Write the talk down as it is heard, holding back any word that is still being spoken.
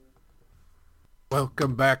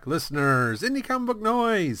Welcome back, listeners. Indie Comic Book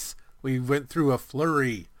Noise. We went through a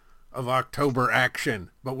flurry of October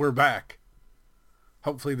action, but we're back.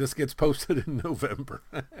 Hopefully this gets posted in November.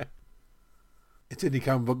 It's Indie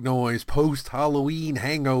Comic Book Noise post-Halloween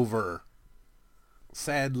hangover.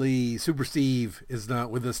 Sadly, Super Steve is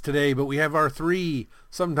not with us today, but we have our three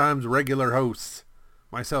sometimes regular hosts.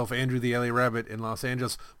 Myself, Andrew the LA Rabbit in Los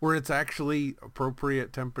Angeles, where it's actually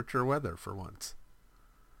appropriate temperature weather for once.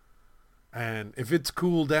 And if it's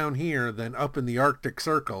cool down here, then up in the Arctic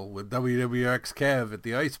Circle with WWX Kev at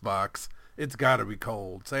the Icebox, it's got to be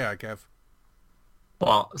cold. Say hi, Kev.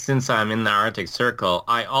 Well, since I'm in the Arctic Circle,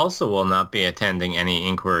 I also will not be attending any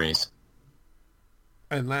inquiries.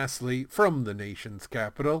 And lastly, from the nation's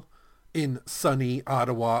capital, in sunny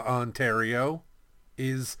Ottawa, Ontario,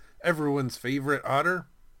 is everyone's favorite otter,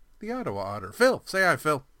 the Ottawa Otter. Phil, say hi,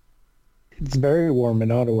 Phil. It's very warm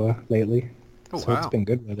in Ottawa lately. Oh, so wow. It's been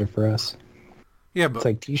good weather for us. Yeah, but it's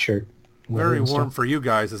like t-shirt. very warm for you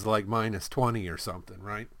guys is like minus 20 or something,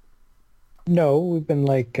 right? No, we've been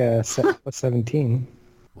like 17.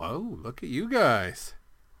 Whoa, look at you guys.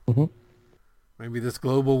 Mm-hmm. Maybe this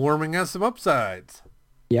global warming has some upsides.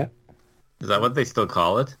 Yeah. Is that what they still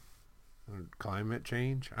call it? Climate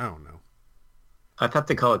change? I don't know. I thought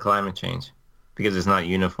they call it climate change because it's not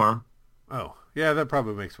uniform. Oh, yeah, that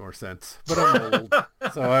probably makes more sense. But I'm old,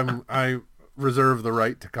 so I reserve the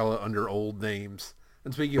right to call it under old names.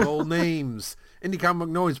 And speaking of old names, Indie Comic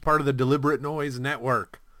Book Noise, part of the Deliberate Noise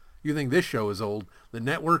Network. You think this show is old? The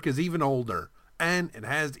network is even older, and it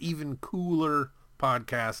has even cooler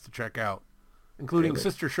podcasts to check out, including Really?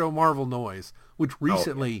 sister show Marvel Noise, which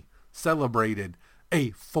recently celebrated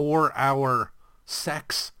a 4-hour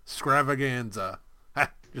sex extravaganza.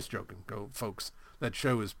 Ha, just joking, go folks. That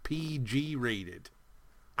show is PG rated.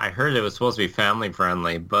 I heard it was supposed to be family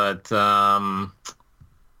friendly, but I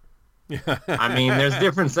mean, there's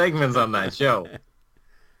different segments on that show.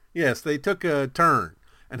 Yes, they took a turn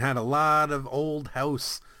and had a lot of old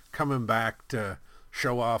house coming back to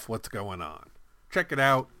show off what's going on. Check it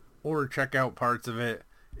out or check out parts of it.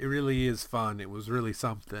 It really is fun. It was really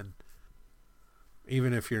something.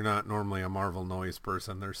 Even if you're not normally a Marvel Noise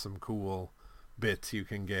person, there's some cool bits you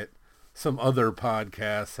can get. Some other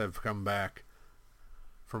podcasts have come back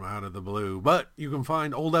from out of the blue. But you can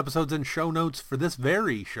find old episodes and show notes for this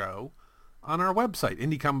very show on our website,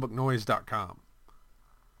 indiecomicbooknoise.com.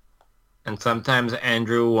 And sometimes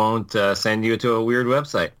Andrew won't send you to a weird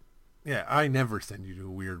website. Yeah, I never send you to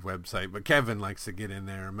a weird website, but Kevin likes to get in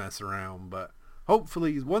there and mess around. But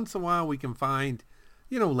hopefully once in a while we can find,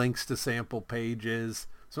 links to sample pages,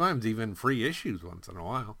 sometimes even free issues once in a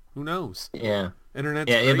while. Who knows? Yeah.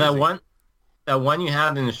 Internet's yeah, crazy. that one you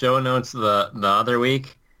had in the show notes the other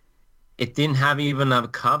week, it didn't have even a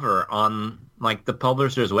cover on like the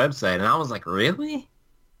publisher's website, and I was like, really?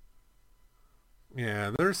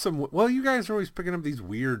 Yeah, there's some... Well, you guys are always picking up these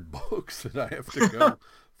weird books that I have to go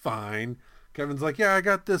find. Kevin's like, yeah, I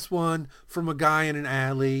got this one from a guy in an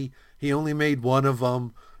alley. He only made one of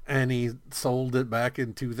them, and he sold it back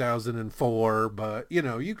in 2004. But,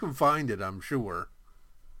 you can find it, I'm sure.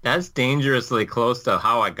 That's dangerously close to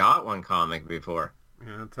how I got one comic before.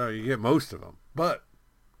 Yeah, that's how you get most of them. But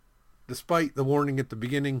despite the warning at the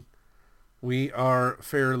beginning, we are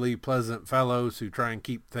fairly pleasant fellows who try and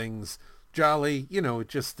keep things jolly.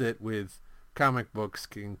 It's just that with comic books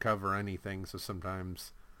can cover anything, so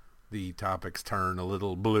sometimes the topics turn a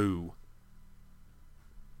little blue.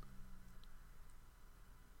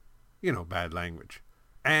 Bad language.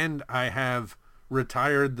 And I have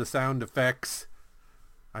retired the sound effects.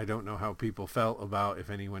 I don't know how people felt about if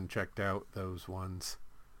anyone checked out those ones.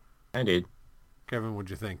 I did. Kevin, what'd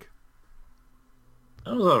you think?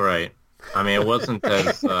 It was all right. I mean, it wasn't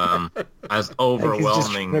as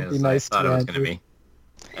overwhelming as I thought it was going to be.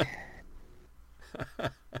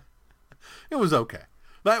 It was okay.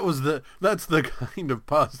 That's the kind of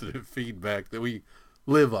positive feedback that we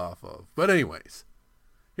live off of. But anyways,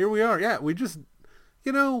 here we are. Yeah, we just,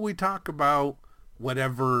 we talk about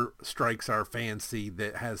whatever strikes our fancy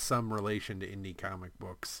that has some relation to indie comic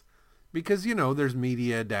books. Because, there's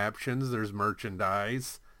media adaptions, there's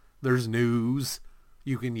merchandise, there's news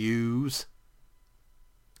you can use.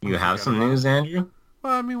 You have some news, Andrew?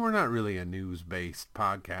 Well, I mean, we're not really a news-based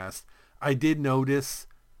podcast. I did notice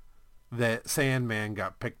that Sandman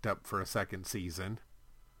got picked up for a second season.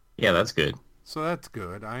 Yeah, that's good. So that's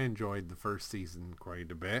good. I enjoyed the first season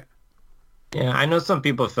quite a bit. Yeah, I know some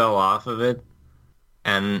people fell off of it,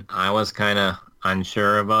 and I was kind of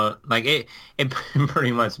unsure about, like, it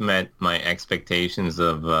pretty much met my expectations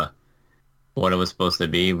of what it was supposed to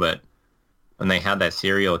be, but when they had that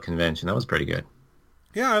cereal convention, that was pretty good.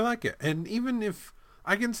 Yeah, I like it. And even if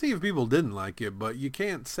I can see if people didn't like it, but you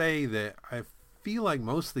can't say that. I feel like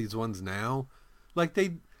most of these ones now, like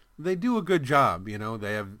they do a good job, you know,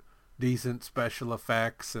 they have decent special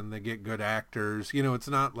effects and they get good actors. You know, it's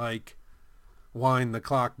not like wind the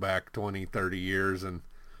clock back 20, 30 years and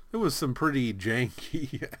there was some pretty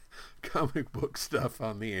janky comic book stuff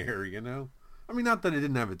on the air, you know? I mean, not that it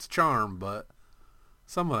didn't have its charm, but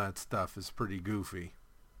some of that stuff is pretty goofy.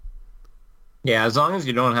 Yeah, as long as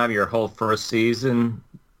you don't have your whole first season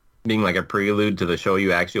being like a prelude to the show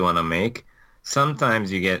you actually want to make,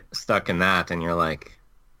 sometimes you get stuck in that and you're like,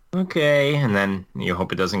 okay, and then you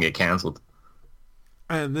hope it doesn't get canceled.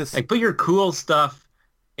 And this, Like, put your cool stuff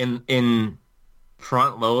in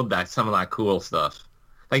front load some of that cool stuff.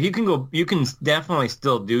 Like, you can definitely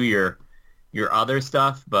still do your other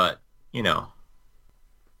stuff, but, you know,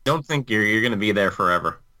 don't think you're going to be there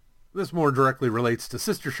forever. this more directly relates to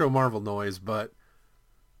Sister Show Marvel Noise, but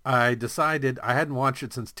I decided I hadn't watched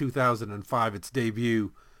it since 2005, its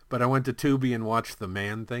debut, but I went to Tubi and watched the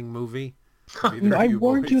Man-Thing movie. I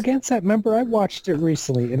warned you against that. Remember, I watched it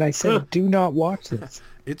recently, and I said, do not watch this.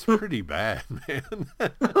 It's pretty bad, man.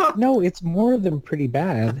 No, it's more than pretty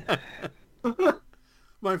bad.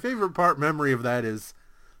 My favorite memory of that is,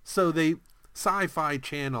 so the Sci-Fi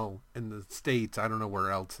Channel in the States, I don't know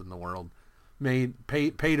where else in the world, paid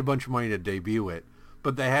a bunch of money to debut it,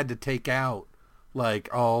 but they had to take out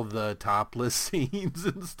like all the topless scenes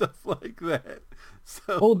and stuff like that.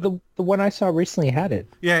 So The one I saw recently had it.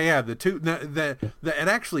 yeah, it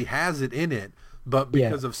actually has it in it, but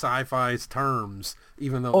because of Sci-Fi's terms,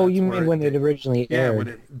 even though you mean when it originally aired? Yeah, when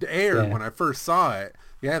it aired, when I first saw it,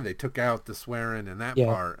 they took out the swearing and that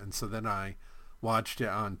part, and so then I watched it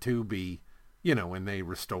on Tubi, you know, when they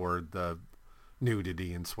restored the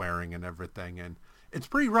nudity and swearing and everything, and it's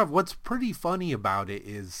pretty rough. What's pretty funny about it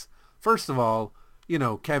is, first of all, you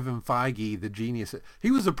know, Kevin Feige, the genius,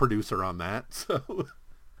 he was a producer on that, so...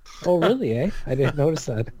 Oh, really, eh? I didn't notice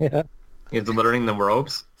that. Yeah. He's learning the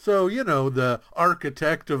ropes. So, you know, the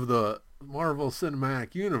architect of the Marvel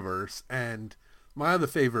Cinematic Universe, and my other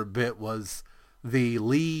favorite bit was the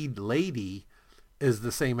lead lady is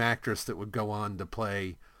the same actress that would go on to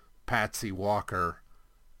play Patsy Walker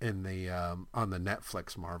in the on the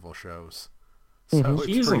Netflix Marvel shows. So it's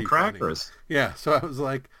She's in pretty funny. Crackers. Yeah, so I was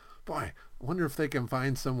like, boy, I wonder if they can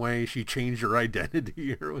find some way she changed her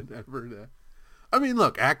identity or whatever. I mean,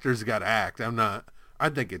 look, actors got to act. I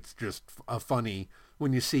think it's just a funny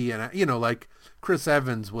when you see, and you know, like Chris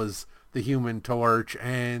Evans was the Human Torch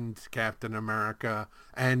and Captain America,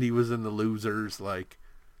 and he was in The Losers. Like,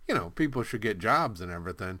 you know, people should get jobs and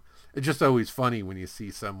everything. It's just always funny when you see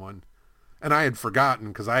someone, and I had forgotten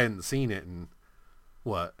because I hadn't seen it in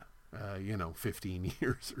 15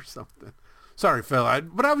 years or something. Sorry, Phil,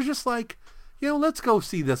 but I was just like, you know, let's go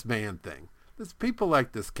see this Man-Thing. There's people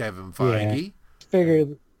like this Kevin Feige. Yeah.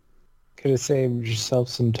 Figured could have saved yourself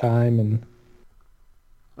some time and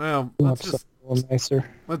Well, a little nicer.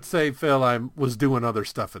 let's say, Phil, I was doing other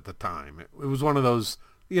stuff at the time. It was one of those,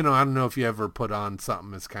 you know, I don't know if you ever put on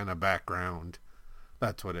something as kind of background.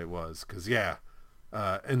 That's what it was. Because,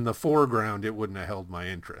 in the foreground, it wouldn't have held my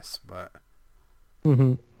interest. But,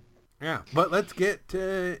 yeah. But let's get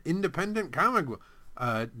to independent comic book.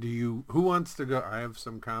 Who wants to go? I have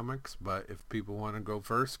some comics, but if people want to go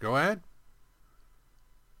first, go ahead.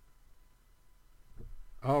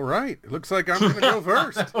 All right. It looks like I'm going to go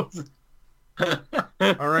first.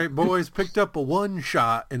 All right, boys. Picked up a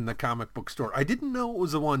one-shot in the comic book store. I didn't know it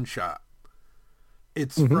was a one-shot.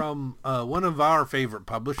 It's from one of our favorite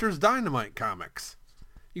publishers, Dynamite Comics.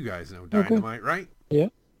 You guys know Dynamite, right? Yeah.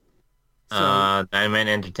 So, Dynamite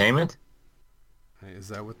Entertainment? Is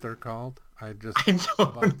that what they're called? I don't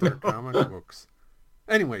bought their know. comic books.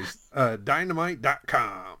 Anyways,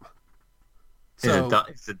 dynamite.com.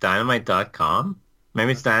 Is it dynamite.com?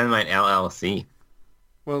 Maybe it's Dynamite LLC.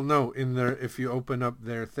 Well, no, if you open up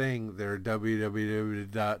their thing, they're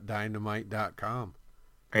www.dynamite.com.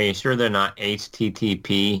 Are you sure they're not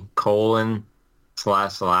http://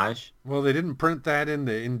 Well, they didn't print that in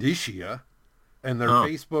the indicia, and their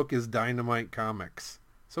Facebook is Dynamite Comics.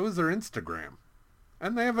 So is their Instagram.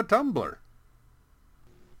 And they have a Tumblr.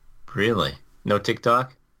 Really? No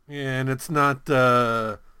TikTok? Yeah, and it's not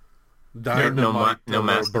Dynamite. No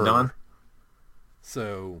Mastodon?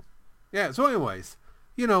 So, yeah. So anyways,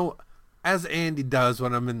 you know, as Andy does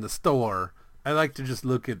when I'm in the store, I like to just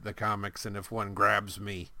look at the comics, and if one grabs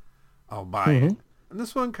me, I'll buy it. And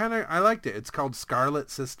this one I liked it. It's called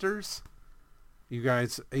Scarlet Sisters. You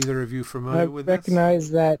guys, either of you familiar with this? I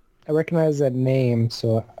recognize that name,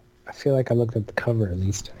 so I feel like I looked at the cover at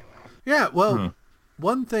least. Yeah, well,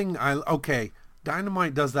 one thing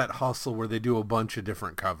Dynamite does that hustle where they do a bunch of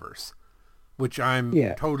different covers, which I'm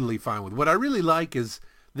Yeah. totally fine with. What I really like is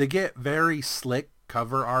they get very slick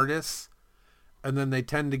cover artists, and then they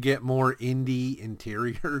tend to get more indie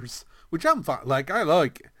interiors, which I'm fine. Like, I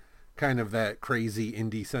like kind of that crazy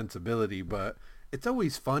indie sensibility, but it's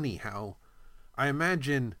always funny how I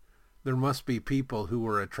imagine there must be people who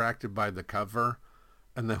were attracted by the cover,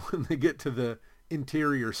 and then when they get to the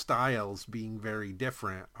interior styles being very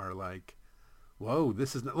different are like, whoa,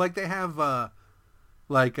 this is like they have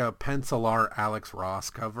like a pencil art Alex Ross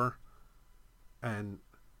cover, and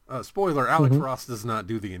spoiler, Alex Ross does not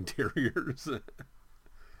do the interiors.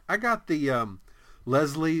 I got the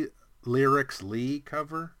Leslie Lyrics Lee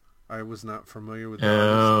cover. I was not familiar with that.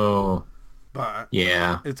 Oh, but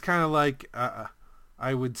yeah. it's kind of like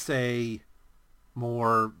I would say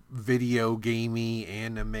more video gamey,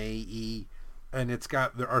 anime-y, and it's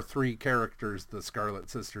got there are 3 characters, the Scarlet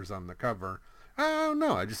Sisters, on the cover. I don't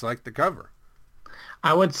know, I just like the cover.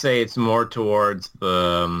 I would say it's more towards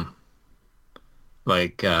the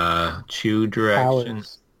like Chew direction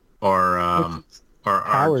Powers. or art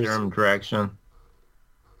Powers. germ direction.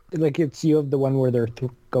 Like you have the one where they're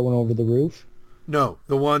going over the roof. No,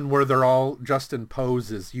 the one where they're all just in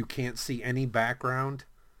poses, you can't see any background.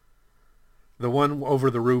 The one over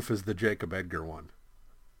the roof is the Jacob Edgar one.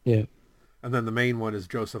 Yeah. And then the main one is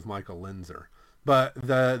Joseph Michael Linzer. But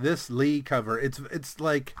this Lee cover, it's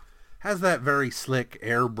like has that very slick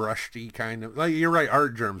airbrushy kind of, like, you're right,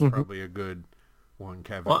 Art Germ's probably a good one,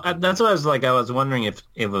 Kevin. Well, that's what I was wondering if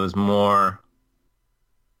it was more.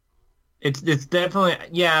 It's definitely,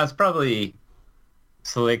 yeah, it's probably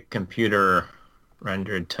slick computer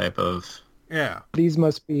rendered type of. Yeah. These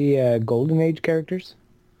must be Golden Age characters.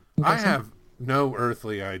 I have no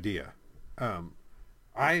earthly idea.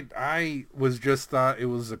 I was just thought it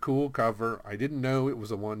was a cool cover. I didn't know it was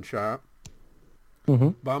a one-shot.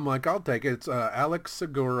 But I'm like, I'll take it. It's Alex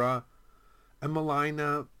Segura,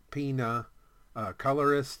 Emelina Pina,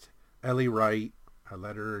 colorist Ellie Wright, a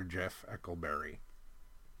letterer Jeff Eckelberry.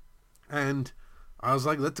 And I was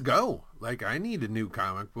like, let's go. Like, I need a new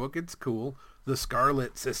comic book. It's cool. The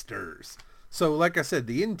Scarlet Sisters. So, like I said,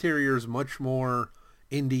 the interior is much more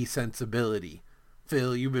indie sensibility.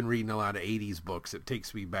 Phil, you've been reading a lot of 80s books. It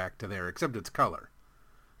takes me back to there, except it's color.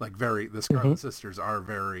 Like, the Scarlet Sisters are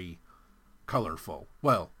very colorful.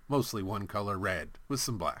 Well, mostly one color, red, with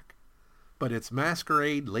some black. But it's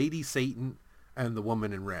Masquerade, Lady Satan, and the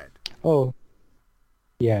Woman in Red. Oh,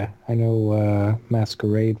 yeah, I know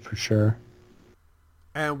Masquerade for sure.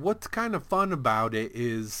 And what's kind of fun about it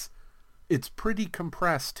is it's pretty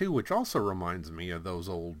compressed too, which also reminds me of those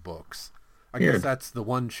old books. I guess that's the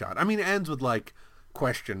one shot. I mean, it ends with like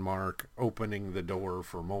question mark opening the door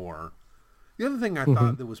for more. The other thing I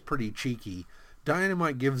thought that was pretty cheeky,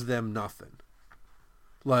 Dynamite gives them nothing.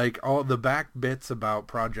 Like all the back bits about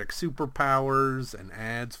Project Superpowers and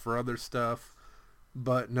ads for other stuff,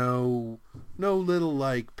 but no little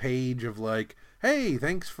like page of like, hey,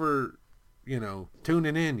 thanks for,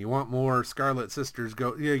 tuning in. You want more Scarlet Sisters?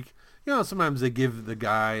 Go. Sometimes they give the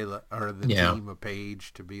guy or the team a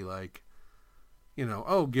page to be like,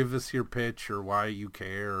 oh, give us your pitch or why you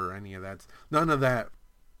care or any of that. None of that.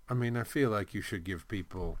 I mean, I feel like you should give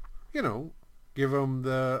people, give them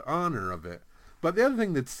the honor of it. But the other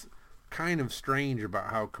thing that's kind of strange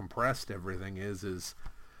about how compressed everything is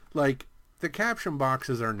like the caption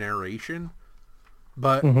boxes are narration,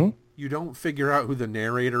 but you don't figure out who the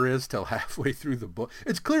narrator is till halfway through the book.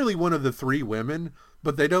 It's clearly one of the 3 women,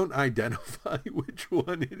 but they don't identify which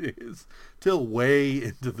one it is till way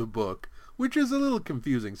into the book, which is a little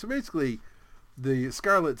confusing. So basically, the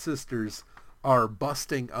Scarlet Sisters are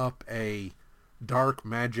busting up a dark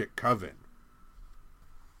magic coven.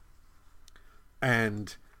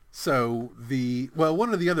 And so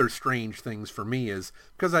one of the other strange things for me is,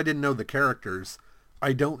 because I didn't know the characters,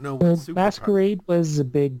 I don't know what Masquerade was a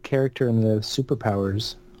big character in the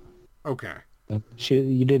Superpowers. Okay.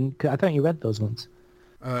 You didn't. I thought you read those ones.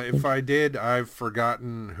 If I did, I've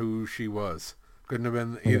forgotten who she was. Couldn't have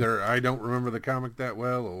been either. I don't remember the comic that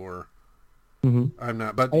well, or I'm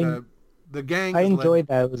not. But the gang. I enjoyed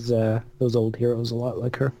those old heroes a lot,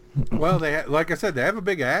 like her. Well, like I said, they have a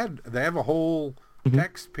big ad. They have a whole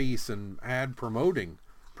text piece and ad promoting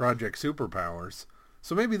Project Superpowers.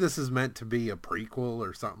 So maybe this is meant to be a prequel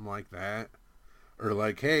or something like that, or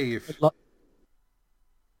like, hey, if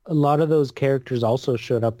a lot of those characters also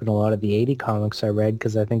showed up in a lot of the 80 comics I read,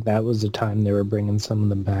 because I think that was the time they were bringing some of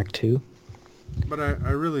them back too. But I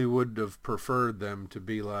really would have preferred them to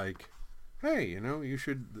be like, hey, you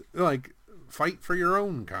should like fight for your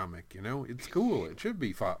own comic. It's cool. It should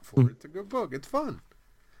be fought for. It's a good book. It's fun.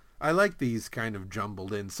 I like these kind of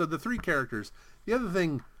jumbled in. So the three characters, the other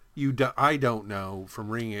thing I don't know from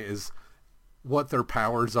reading it is what their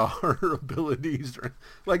powers are, abilities.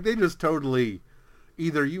 Like they just totally,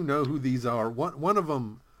 either you know who these are. One of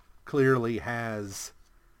them clearly has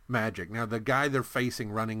magic. Now the guy they're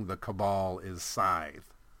facing running the Cabal is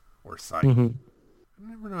Scythe or Scythe. Mm-hmm. I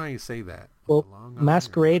never know how you say that. Well,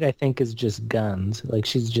 Masquerade, I think, is just guns. Like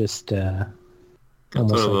she's just That's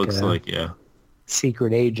almost what it like looks like, yeah.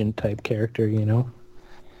 secret agent type character, you know?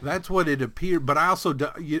 That's what it appeared, but I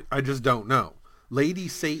just don't know. Lady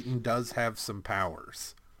Satan does have some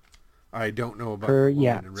powers. I don't know about her. the woman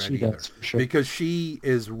Yeah, in red she either, does for sure. because she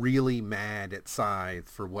is really mad at Scythe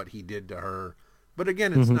for what he did to her. But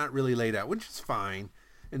again, it's not really laid out, which is fine.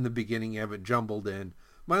 In the beginning, you have it jumbled in.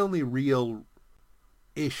 My only real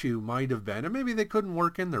issue might have been, and maybe they couldn't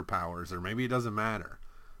work in their powers, or maybe it doesn't matter.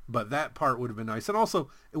 But that part would have been nice. And also,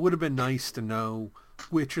 it would have been nice to know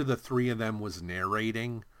which of the three of them was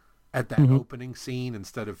narrating at that opening scene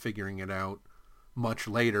instead of figuring it out much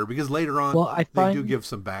later. Because later on, they do give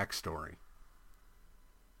some backstory.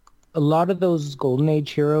 A lot of those Golden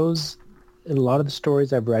Age heroes, a lot of the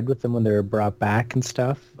stories I've read with them when they were brought back and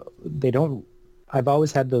stuff, I've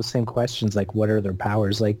always had those same questions, like what are their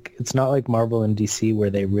powers? Like, it's not like Marvel and DC where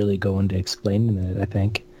they really go into explaining it, I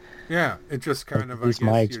think. Yeah, it just kind of, at least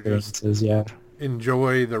my experiences, yeah.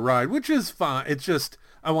 Enjoy the ride, which is fine. It's just,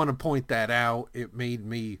 I want to point that out. It made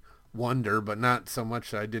me wonder, but not so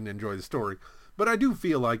much that I didn't enjoy the story. But I do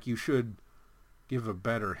feel like you should give a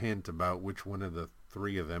better hint about which one of the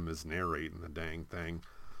three of them is narrating the dang thing.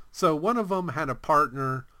 So one of them had a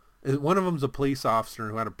partner. One of them's a police officer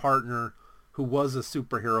who had a partner who was a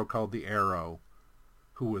superhero called the Arrow,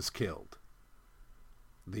 who was killed.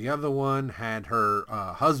 The other one had her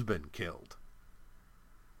husband killed.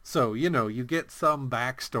 So, you get some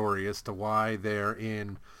backstory as to why they're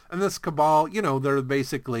in. And this Cabal, they're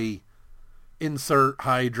basically insert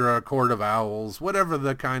Hydra, Court of Owls, whatever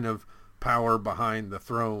the kind of power behind the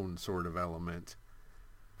throne sort of element.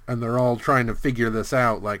 And they're all trying to figure this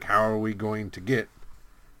out, like how are we going to get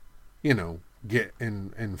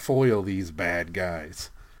and foil these bad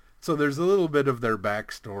guys. So there's a little bit of their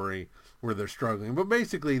backstory where they're struggling. But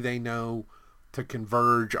basically they know to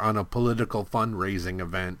converge on a political fundraising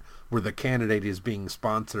event where the candidate is being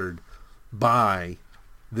sponsored by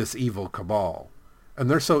this evil Cabal. And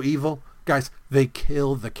they're so evil, guys, they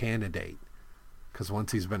kill the candidate. Because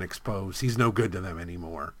once he's been exposed, he's no good to them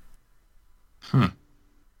anymore.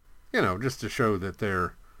 Just to show that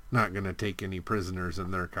they're not going to take any prisoners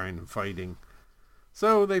and they're kind of fighting.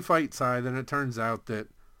 So they fight Scythe, and it turns out that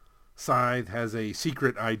Scythe has a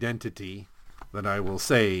secret identity that I will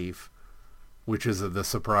save, which is the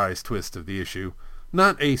surprise twist of the issue.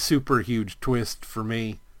 Not a super huge twist for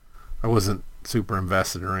me. I wasn't super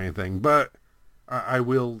invested or anything, but I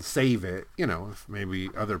will save it, if maybe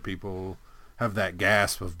other people have that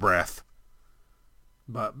gasp of breath.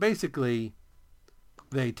 But basically,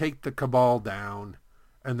 they take the Cabal down,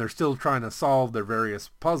 and they're still trying to solve their various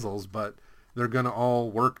puzzles, but they're going to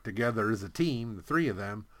all work together as a team, the three of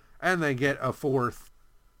them, and they get a fourth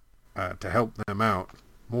to help them out.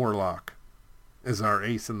 Morlock is our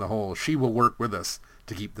ace in the hole. She will work with us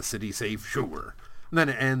to keep the city safe, sure. And then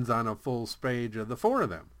it ends on a full page of the four of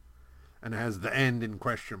them, and it has the end in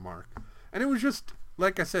question mark. And it was just,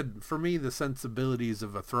 like I said, for me, the sensibilities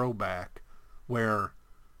of a throwback where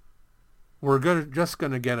we're just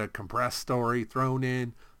going to get a compressed story thrown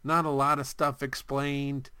in, not a lot of stuff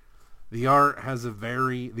explained. The art has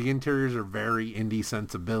the interiors are very indie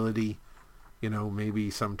sensibility.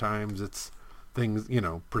 Maybe sometimes it's things,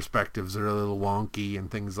 perspectives are a little wonky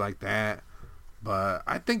and things like that. But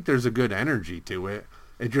I think there's a good energy to it.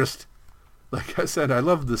 It just, like I said, I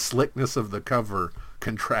love the slickness of the cover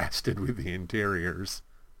contrasted with the interiors.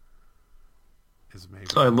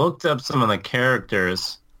 So I looked up some of the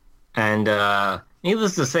characters, and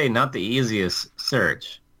needless to say, not the easiest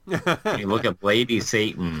search. You look up Lady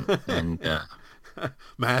Satan, and Masquerade.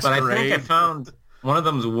 But I think I found one of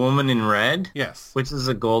them's Woman in Red. Yes, which is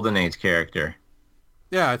a Golden Age character.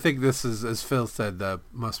 Yeah, I think this is, as Phil said, that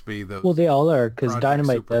must be the. Well, they all are, because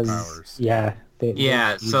Dynamite does. Yeah.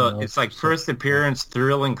 So it's like first appearance,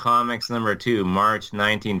 Thrilling Comics #2, March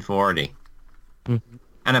 1940. Mm-hmm.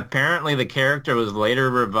 And apparently the character was later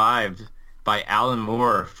revived by Alan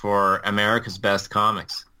Moore for America's Best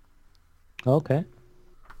Comics. Okay.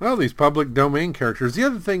 Well, these public domain characters. The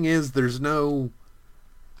other thing is they're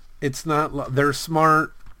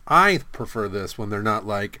smart. I prefer this when they're not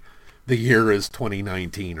like the year is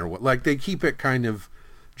 2019 or what. Like they keep it kind of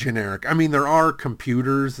generic. I mean, there are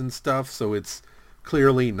computers and stuff, so it's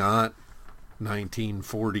clearly not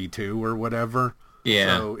 1942 or whatever.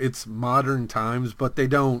 Yeah. So it's modern times, but they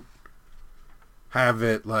don't have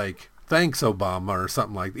it like, thanks Obama or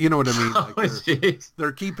something like that. You know what I mean? Like jeez.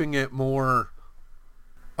 they're keeping it more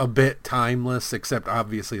a bit timeless, except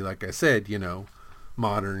obviously, like I said, you know,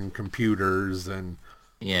 modern computers and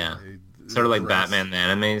Yeah. Sort of like dress. Batman the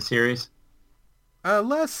animated series.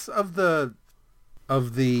 Less of the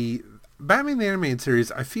Batman the Animated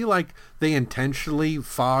Series. I feel like they intentionally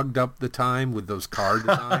fogged up the time with those car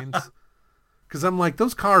designs. Because I'm like,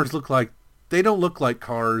 those cars they don't look like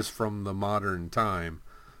cars from the modern time.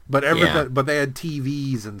 But but they had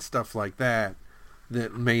TVs and stuff like that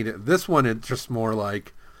made it. This one, it's just more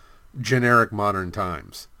like generic modern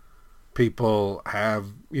times. People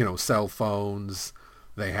have, you know, cell phones.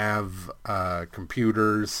 They have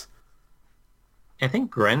computers. I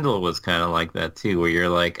think Grendel was kind of like that too, where you're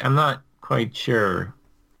like, I'm not quite sure.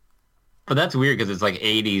 But that's weird because it's like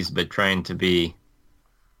 80s, but trying to be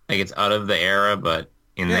like it's out of the era, but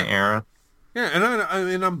in the era. Yeah,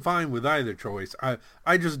 and I'm fine with either choice.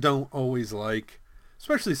 I just don't always like,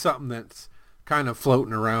 especially something that's kind of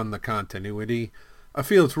floating around the continuity. I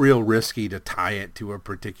feel it's real risky to tie it to a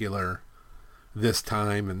particular this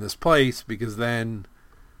time and this place, because then,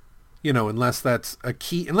 you know, unless that's a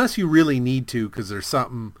key, unless you really need to, because there's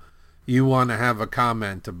something you want to have a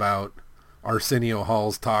comment about Arsenio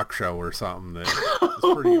Hall's talk show or something that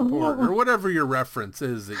is pretty important, or whatever your reference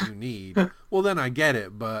is that you need, well, then I get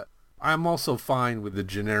it, but I'm also fine with the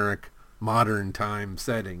generic modern time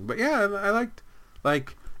setting. But yeah, I liked,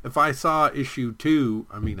 like, if I saw issue 2,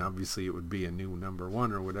 I mean, obviously it would be a new number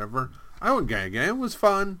 1 or whatever, I would gag it. It was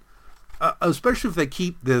fun, especially if they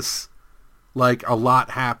keep this, like, a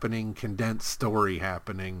lot happening, condensed story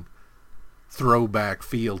happening, throwback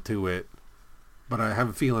feel to it. But I have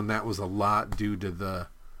a feeling that was a lot due to the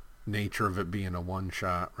nature of it being a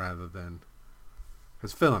one-shot rather than...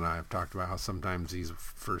 Because Phil and I have talked about how sometimes these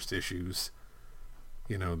first issues,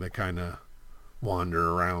 you know, they kind of wander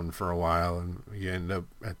around for a while and you end up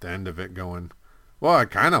at the end of it going, well, I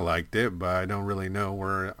kind of liked it, but I don't really know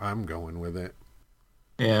where I'm going with it.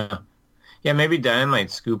 Yeah. Yeah, maybe Dynamite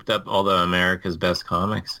scooped up all the America's Best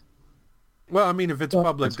Comics. Well, I mean, if it's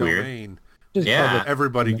public That's weird. domain, Just Yeah. public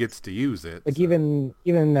everybody comics. gets to use it. Like so. even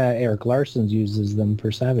Eric Larson's uses them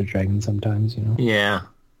for Savage Dragon sometimes, you know. Yeah.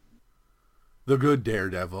 The good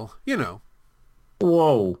Daredevil, you know.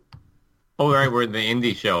 Whoa. Oh, right, we're in the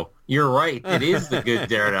indie show. You're right. It is the good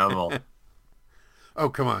Daredevil. Oh,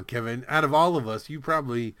 come on, Kevin. Out of all of us, you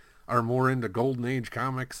probably are more into Golden Age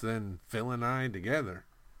comics than Phil and I together.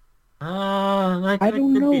 That I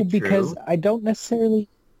don't could know, be because true. I don't necessarily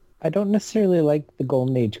like the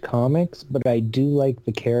Golden Age comics, but I do like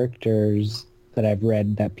the characters that I've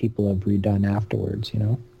read that people have redone afterwards, you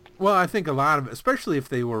know. Well, I think a lot of it, especially if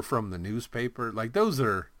they were from the newspaper, like those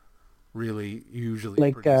are really usually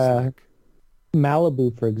Like, pretty slick.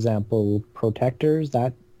 Malibu, for example, Protectors,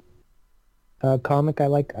 that comic I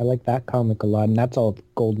like that comic a lot, and that's all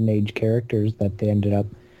Golden Age characters that they ended up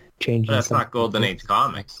changing. But that's some- not Golden Age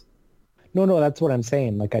comics. No, that's what I'm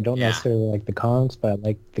saying. Like, I don't Yeah. necessarily like the comics, but I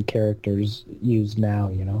like the characters used now,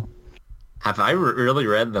 you know. Have I really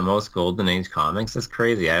read the most Golden Age comics? That's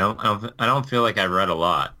crazy. I don't feel like I've read a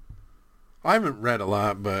lot. I haven't read a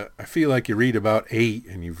lot, but I feel like you read about 8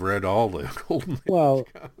 and you've read all the Golden Age. Well,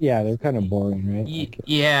 yeah, they're kind of boring, right? Like,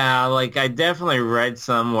 Yeah, like I definitely read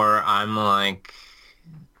some where I'm like,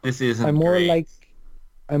 this isn't I'm more great.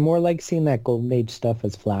 like seeing that Golden Age stuff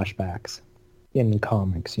as flashbacks in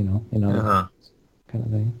comics, you know, Uh-huh. kind of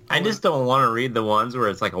thing. I just don't want to read the ones where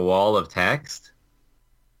it's like a wall of text.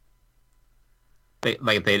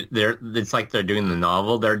 It's like they're doing the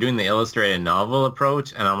novel. They're doing the illustrated novel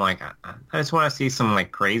approach, and I'm like, I just want to see some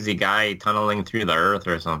like crazy guy tunneling through the earth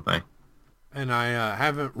or something. And I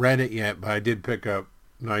haven't read it yet, but I did pick up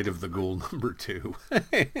Night of the Ghoul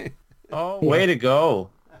 #2. Oh, way to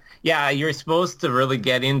go! Yeah, you're supposed to really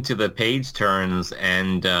get into the page turns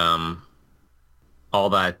and all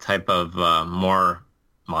that type of more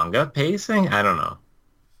manga pacing. I don't know.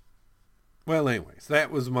 Well, anyways,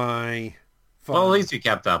 that was my fun. Well, at least you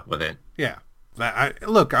kept up with it. Yeah.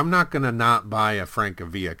 Look, I'm not going to not buy a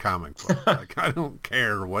Francavilla comic book. Like, I don't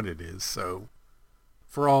care what it is. So,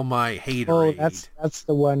 for all my haterade, that's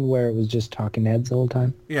the one where it was just talking heads the whole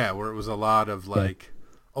time. yeah, where it was a lot of, like,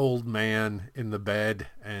 old man in the bed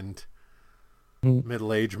and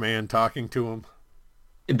middle-aged man talking to him.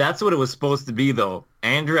 That's what it was supposed to be, though.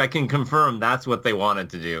 Andrew, I can confirm that's what they wanted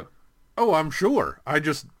to do. Oh, I'm sure. I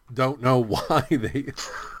just don't know why they...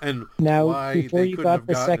 And Now, why before they you couldn't have got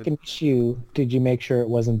the gotten it. second issue, did you make sure it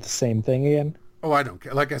wasn't the same thing again? Oh, I don't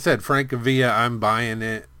care. Like I said, Francavilla, I'm buying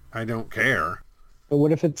it I don't care. But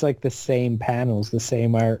what if it's like the same panels, the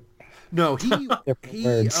same art? No, he Different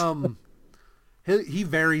words. he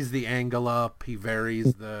varies the angle up. He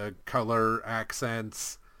varies the color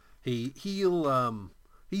accents. He's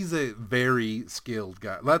a very skilled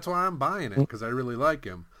guy. That's why I'm buying it, because I really like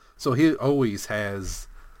him. So he always has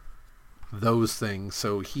those things.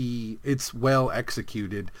 So it's well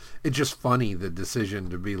executed. It's just funny, the decision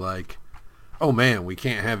to be like, oh man, we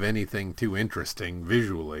can't have anything too interesting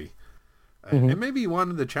visually. And maybe he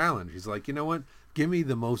wanted the challenge. He's like, you know what? Give me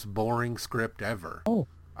the most boring script ever. Oh,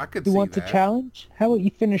 I could you see want that. the challenge? How about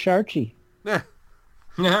you finish Archie? But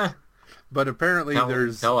apparently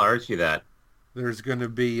tell Archie that. there's going to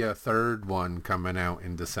be a third one coming out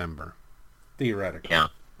in December. Theoretically. Yeah.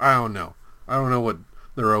 I don't know. I don't know what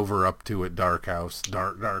they're up to at Dark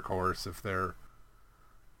Horse, if they're,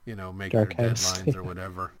 make Dark their House. deadlines or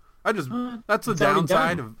whatever. That's the it's already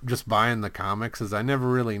downside done. of just buying the comics, is I never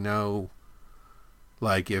really know,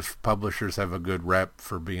 like, if publishers have a good rep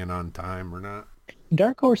for being on time or not.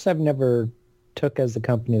 Dark Horse I've never took as a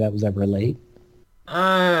company that was ever late.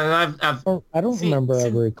 I've I don't remember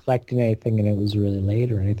ever collecting anything and it was really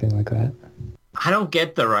late or anything like that. I don't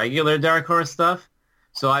get the regular Dark Horse stuff,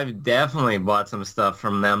 so I've definitely bought some stuff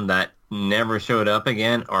from them that never showed up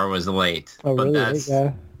again or was late. Oh, but really?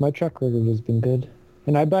 Yeah. My track record has been good.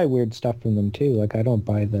 And I buy weird stuff from them, too. Like, I don't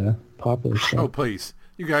buy the popular Oh, stuff. please.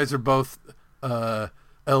 You guys are both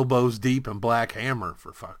elbows deep in Black Hammer,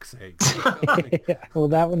 for fuck's sake. Yeah, well,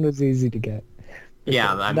 that one was easy to get.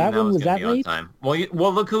 Yeah, I mean, That one was was gonna that be on late? time.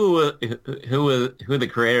 Well, look who the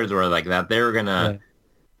creators were like that. They were gonna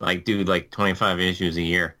do like 25 issues a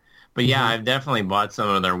year. But yeah, I've definitely bought some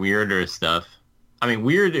of their weirder stuff. I mean,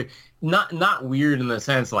 weird, not weird in the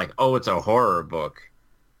sense like, oh, it's a horror book,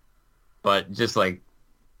 but just like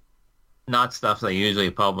not stuff they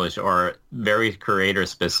usually publish or very creator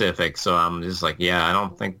specific. So I'm just like, yeah, I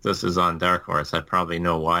don't think this is on Dark Horse. I probably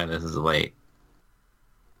know why this is late.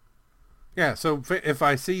 Yeah, so if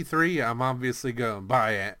I see 3, I'm obviously going to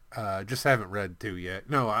buy it. Just haven't read 2 yet.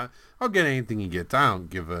 No, I'll get anything he gets. I don't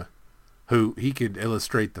give a who. He could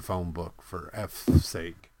illustrate the phone book for F's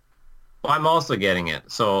sake. Well, I'm also getting it.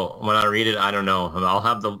 So when I read it, I don't know. I'll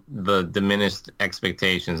have the diminished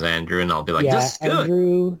expectations, Andrew, and I'll be like, Yeah, this is good.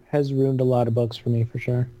 Andrew has ruined a lot of books for me, for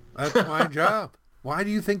sure. That's my job. Why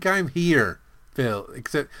do you think I'm here, Phil?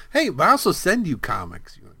 Except, hey, but I also send you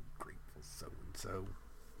comics, you ungrateful so-and-so.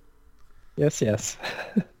 Yes.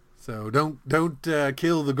 So don't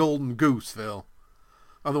kill the golden goose, Phil.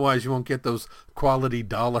 Otherwise, you won't get those quality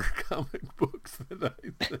dollar comic books that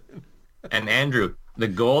I send. And Andrew, the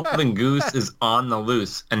golden goose is on the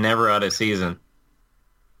loose and never out of season.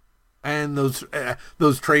 And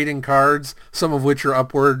those trading cards, some of which are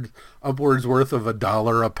upwards worth of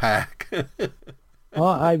 $1 a pack. Well,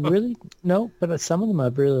 I really, no, but some of them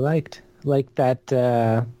I've really liked. Like that,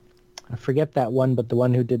 I forget that one, but the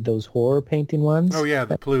one who did those horror painting ones. Oh yeah, the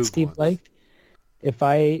that Plug Steve ones. liked. If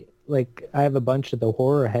I have a bunch of the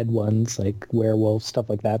horror head ones, like werewolf, stuff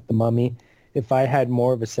like that, the Mummy. If I had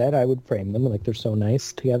more of a set, I would frame them. Like, they're so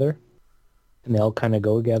nice together. And they all kind of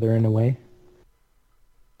go together in a way.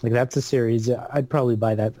 Like, that's a series. I'd probably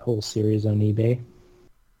buy that whole series on eBay.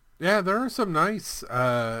 Yeah, there are some nice,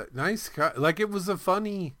 like, it was a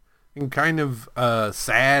funny and kind of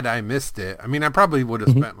sad I missed it. I mean, I probably would have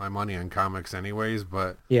spent my money on comics anyways,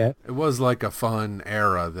 but Yeah. it was like a fun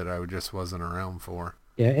era that I just wasn't around for.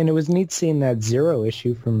 Yeah, and it was neat seeing that Zero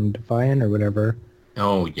issue from Defiant or whatever.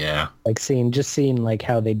 Oh, yeah. Like, seeing like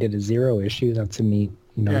how they did a Zero issue. That's a neat,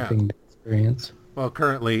 Yeah. thing to experience. Well,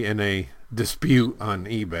 currently in a dispute on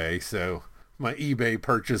eBay, so my eBay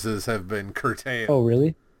purchases have been curtailed. Oh,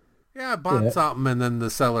 really? Yeah, I bought Yeah. something and then the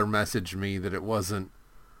seller messaged me that it wasn't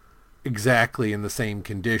exactly in the same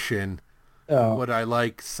condition. Oh, Would I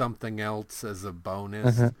like something else as a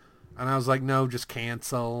bonus? Uh-huh. And I was like, no, just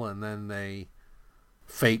cancel. And then they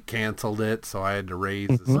fake canceled it, so I had to raise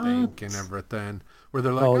the stake and everything. Where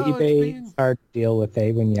they're like, oh, oh, it's eBay being... is hard to deal with,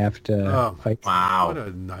 when you have to Oh, fight. Wow. What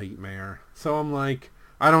a nightmare. So I'm like,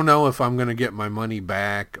 I don't know if I'm going to get my money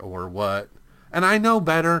back or what. And I know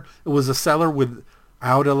better. It was a seller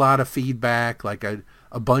without a lot of feedback, like a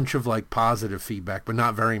bunch of like positive feedback, but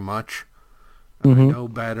not very much. I know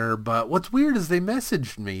better. But what's weird is they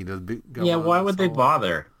messaged me to go Yeah, on why this would they whole-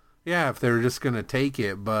 bother? Yeah, if they were just going to take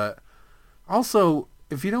it. But also,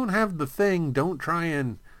 if you don't have the thing, don't try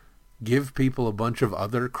and give people a bunch of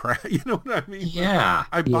other crap. You know what I mean? Yeah.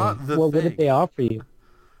 I bought the Well, thing. what did they offer you?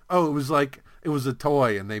 Oh, it was a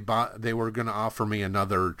toy, and they were going to offer me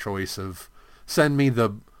another choice of send me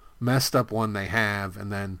the messed up one they have,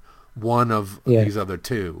 and then one of Yeah. these other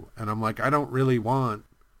two. And I'm like, I don't really want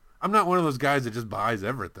I'm not one of those guys that just buys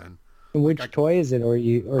everything. And which toy is it? Or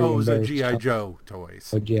you? Or Oh, it was a embarrassed to G.I. tell- Joe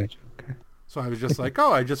toys. Oh, G.I. Joe. Okay. So I was just like,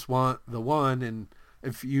 oh, I just want the one. And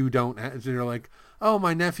if you don't, so you're like, oh,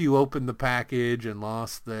 my nephew opened the package and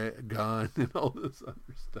lost the gun and all this other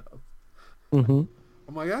stuff. Mm-hmm.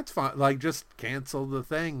 I'm like, that's fine. Like, just cancel the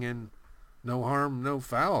thing and no harm, no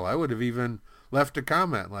foul. I would have even left a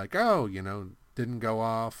comment like, oh, didn't go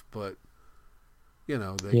off, but, they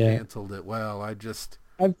canceled it. Well,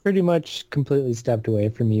 I've pretty much completely stepped away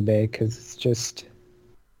from eBay because it's just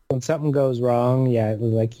when something goes wrong,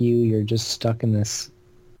 like you're just stuck in this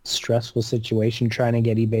stressful situation trying to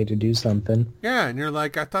get eBay to do something. Yeah, and you're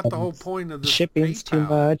like, I thought the whole point of this Shipping's too PayPal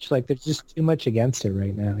much. Like there's just too much against it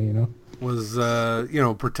right now, was,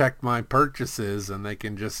 protect my purchases, and they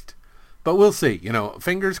can just, but we'll see.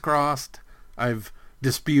 Fingers crossed. I've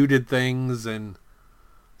disputed things and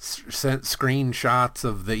sent screenshots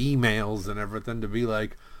of the emails and everything to be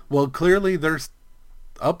like, well, clearly there's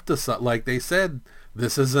up to something. Like they said,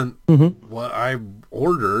 this isn't what I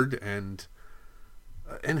ordered, and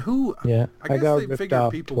who? Yeah, I guess they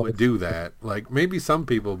figured people would do that. Like maybe some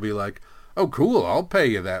people would be like, oh, cool, I'll pay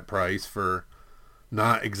you that price for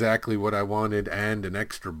not exactly what I wanted and an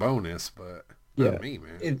extra bonus, but not me,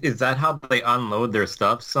 man. Is that how they unload their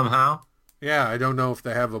stuff somehow? Yeah, I don't know if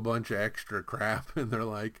they have a bunch of extra crap and they're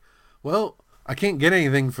like, well, I can't get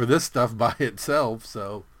anything for this stuff by itself,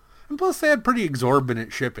 so. And plus they had pretty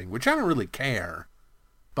exorbitant shipping, which I don't really care.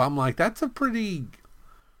 But I'm like, that's a pretty.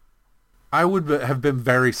 I would have been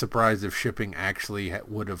very surprised if shipping actually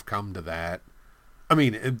would have come to that. I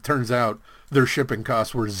mean, it turns out their shipping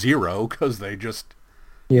costs were zero because they just,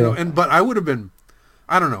 but I would have been,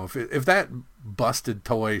 I don't know, if that busted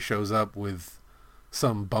toy shows up with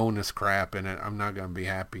some bonus crap in it, I'm not going to be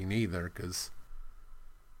happy neither because,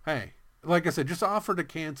 hey, like I said, just offer to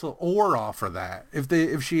cancel or offer that.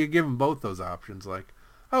 If she had given both those options, like,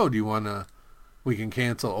 oh, do you want to, we can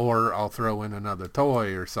cancel or I'll throw in another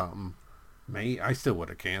toy or something. I still would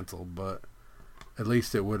have canceled, but at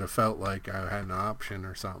least it would have felt like I had an option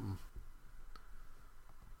or something.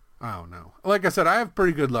 I don't know. Like I said, I have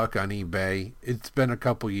pretty good luck on eBay. It's been a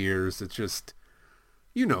couple years. It's just,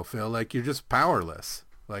 Phil, like you're just powerless.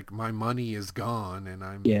 Like my money is gone and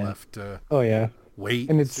I'm left to wait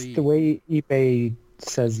and it's see. The way eBay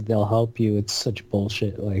says they'll help you. It's such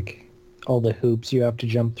bullshit. Like all the hoops you have to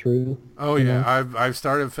jump through. Oh yeah, I've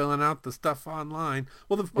started filling out the stuff online.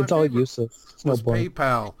 Well, it's all useless. It's no point.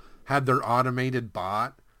 PayPal had their automated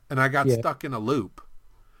bot, and I got stuck in a loop,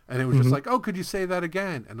 and it was just like, oh, could you say that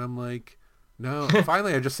again? And I'm like, no.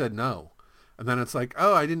 Finally, I just said no, and then it's like,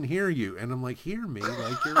 oh, I didn't hear you, and I'm like, hear me,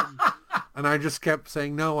 like you're, and I just kept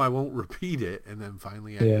saying no, I won't repeat it, and then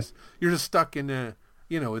finally, you're just stuck in a,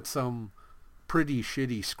 it's some pretty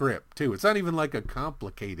shitty script too. It's not even like a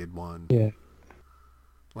complicated one. Yeah.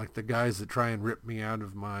 Like the guys that try and rip me out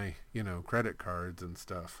of my, credit cards and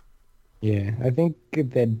stuff. Yeah, I think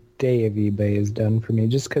the day of eBay is done for me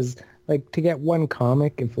just because, like, to get one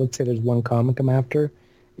comic, if let's say there's one comic I'm after,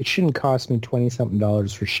 it shouldn't cost me $20-something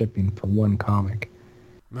for shipping for one comic.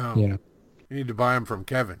 No. You need to buy them from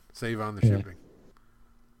Kevin. Save on the shipping.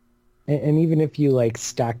 And even if you, like,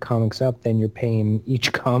 stack comics up, then you're paying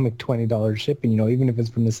each comic $20 shipping, even if it's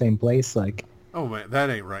from the same place, like. Oh, man,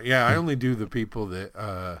 that ain't right. Yeah, I only do the people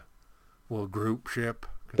that will group ship.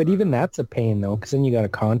 But even that's a pain, though, because then you got to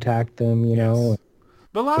contact them, know.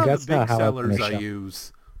 But a lot of the big sellers I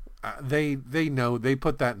use, they know, they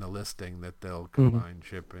put that in the listing that they'll combine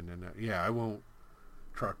shipping. And I won't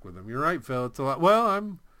truck with them. You're right, Phil. It's a lot.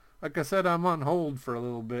 Well, like I said, I'm on hold for a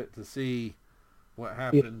little bit to see what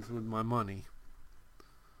happens with my money.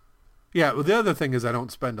 Yeah, well, the other thing is I don't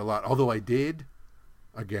spend a lot, although I did.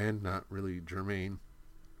 Again, not really germane.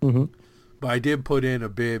 Mm-hmm. But I did put in a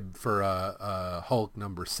bid for a Hulk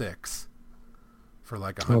number 6 for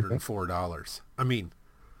like $104. I mean,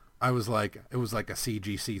 it was like a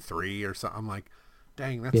CGC 3 or something. I'm like,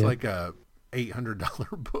 dang, that's like a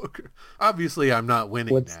 $800 book. Obviously, I'm not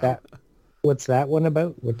winning. What's that one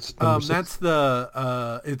about? That's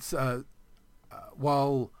it's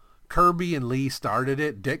while Kirby and Lee started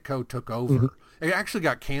it, Ditko took over. Mm-hmm. It actually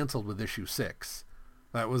got canceled with issue 6.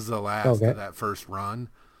 That was the last of that first run.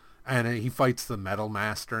 And he fights the Metal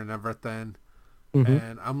Master and everything. Mm-hmm.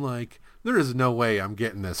 And I'm like, there is no way I'm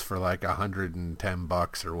getting this for like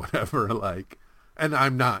 $110 or whatever. Like, and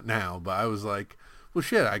I'm not now, but I was like, well,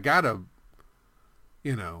 shit, I gotta,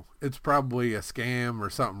 it's probably a scam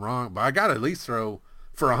or something wrong, but I gotta at least throw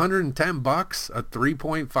for $110 a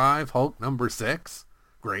 3.5 Hulk number 6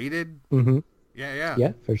 graded. Mm-hmm.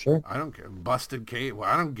 Yeah, for sure. I don't care. Busted Kate. Well,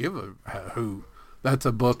 I don't give a hoot. That's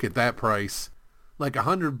a book at that price. like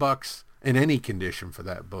 $100 in any condition for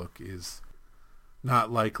that book is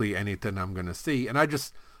not likely anything I'm going to see. And I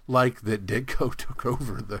just like that Ditko took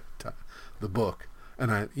over the book.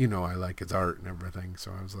 And I like his art and everything.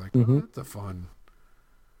 So I was like, oh, that's a fun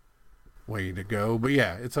way to go. But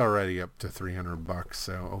yeah, it's already up to $300,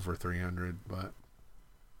 so over 300. But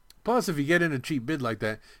plus, if you get in a cheap bid like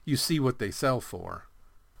that, you see what they sell for,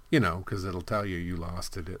 because it'll tell you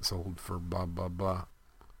lost it. It sold for blah, blah, blah.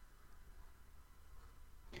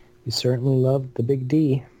 You certainly love the big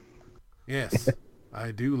D. Yes,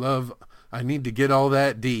 I do love... I need to get all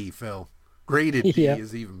that D, Phil. Graded D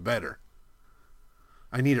is even better.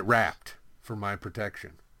 I need it wrapped for my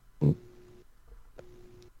protection.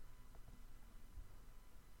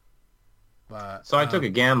 But So I took a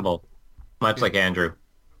gamble, much like Andrew.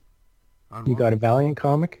 You got a Valiant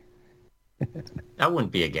comic? That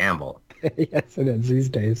wouldn't be a gamble. Yes, it is these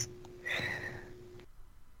days.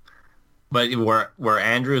 But where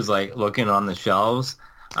Andrew's like looking on the shelves,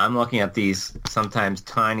 I'm looking at these sometimes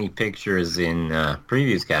tiny pictures in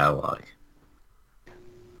previews catalog.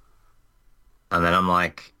 And then I'm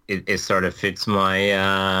like, it sort of fits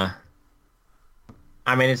my...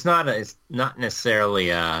 I mean, it's not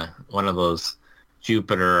necessarily one of those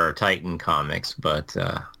Jupiter or Titan comics, but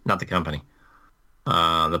not the company.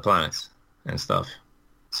 The planets and stuff.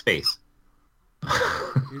 Space.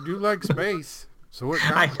 You do like space. So what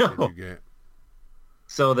I comic know. did you get?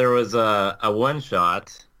 So there was a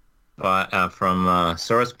one-shot from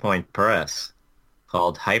Source Point Press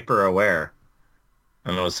called Hyper Aware.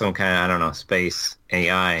 And it was some kind of, I don't know, space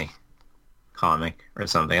AI comic or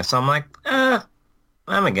something. So I'm like,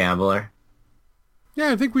 I'm a gambler.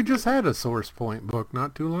 Yeah, I think we just had a Source Point book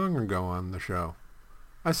not too long ago on the show.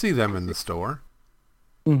 I see them in the store.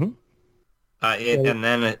 Mm-hmm. And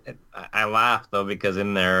then I laughed, though, because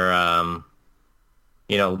in their,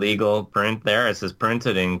 legal print there, it says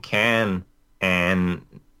printed in Canada. I'm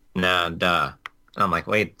like,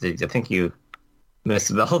 wait, I think you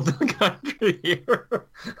misspelled the country here.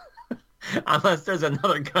 Unless there's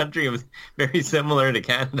another country very similar to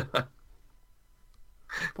Canada.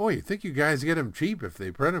 Boy, you think you guys get them cheap if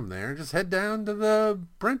they print them there. Just head down to the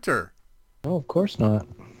printer. Oh, of course not.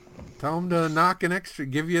 Tell them to knock an extra,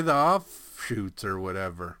 give you the offshoots or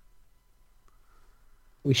whatever.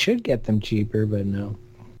 We should get them cheaper, but no.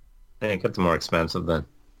 I think it's more expensive then.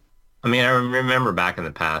 I mean, I remember back in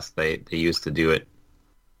the past they used to do it.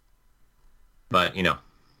 But,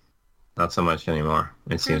 not so much anymore,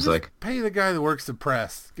 it seems like. Pay the guy that works the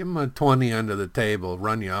press. Give him a 20 under the table.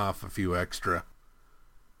 Run you off a few extra.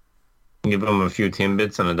 Give him a few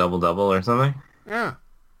Timbits and a double-double or something? Yeah.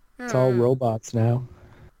 It's all robots now.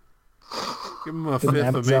 Give him a Didn't fifth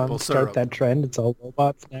of Amazon maple start syrup. that trend? It's all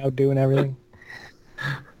robots now doing everything.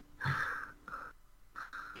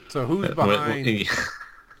 So who's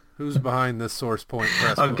behind this Source Point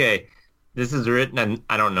Press book? Okay, this is written, and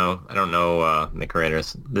I don't know the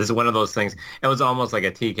creators. This is one of those things. It was almost like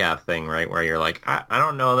a TCAF thing, right? Where you're like, I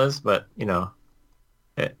don't know this, but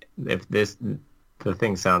if the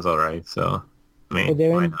thing sounds all right. So, I mean, They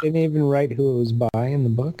why didn't, not? they didn't even write who it was by in the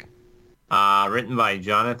book. Written by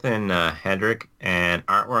Jonathan Hedrick, and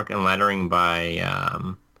artwork and lettering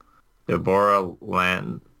by Deborah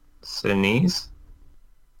Lancinese.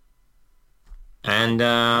 And Nice.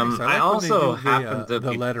 I like when they also do happen to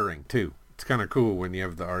the be... lettering too. It's kind of cool when you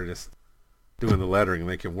have the artist doing the lettering.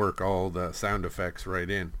 They can work all the sound effects right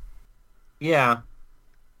in. Yeah.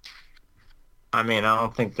 I mean, I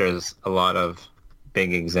don't think there's a lot of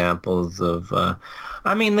big examples of...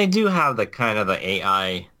 I mean, they do have the kind of the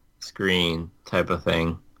AI screen type of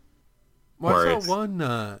thing. Well, where I it's- saw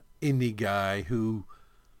one indie guy who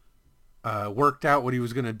worked out what he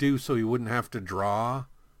was going to do so he wouldn't have to draw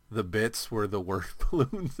the bits where the word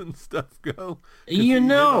balloons and stuff go. 'Cause he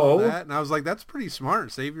did all that, and I was like, that's pretty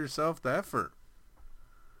smart. Save yourself the effort.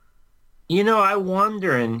 I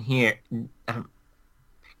wonder in here...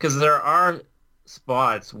 Because there are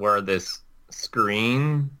spots where this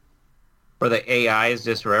screen, where the AI is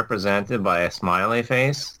just represented by a smiley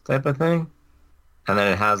face type of thing. And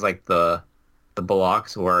then it has like the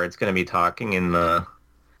blocks where it's going to be talking in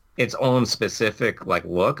its own specific like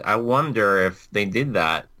look. I wonder if they did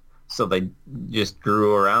that so they just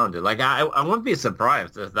drew around it. Like I wouldn't be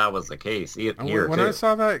surprised if that was the case here When too. I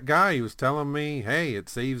saw that guy, he was telling me, hey, it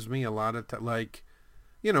saves me a lot of time. Like,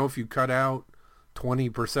 if you cut out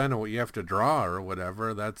 20% of what you have to draw or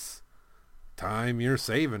whatever, that's time you're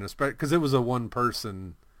saving, especially because it was a one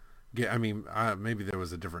person. Maybe there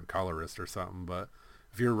was a different colorist or something, but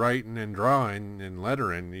if you're writing and drawing and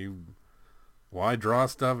lettering, why draw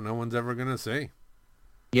stuff no one's ever gonna see?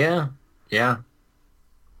 Yeah.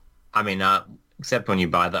 I mean, except when you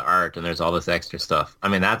buy the art and there's all this extra stuff. I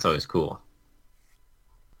mean, that's always cool.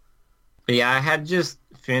 But yeah, I had just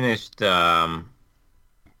finished one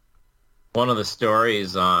of the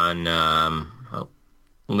stories on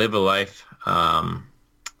Live a Life, the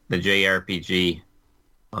JRPG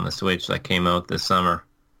on the Switch that came out this summer.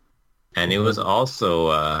 And it was also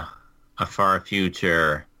a far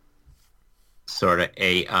future sort of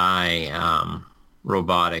AI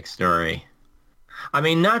robotic story. I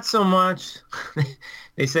mean, not so much.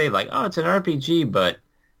 They say like, oh, it's an RPG, but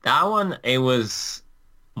that one, it was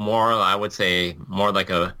more, I would say, more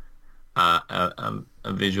like a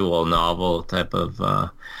visual novel type of.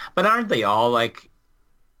 But aren't they all like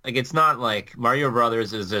it's not like Mario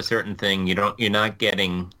Brothers is a certain thing. You're not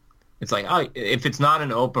getting. It's like, oh, if it's not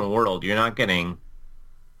an open world, you're not getting.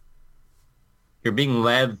 You're being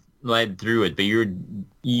led through it, but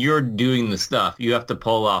you're doing the stuff. You have to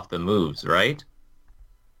pull off the moves, right?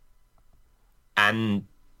 And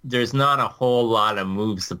there's not a whole lot of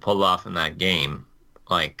moves to pull off in that game.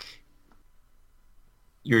 Like,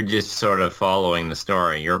 you're just sort of following the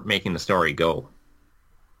story. You're making the story go.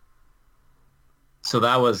 So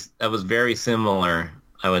that was very similar,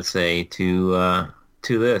 I would say, to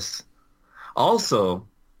this. Also,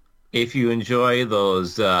 if you enjoy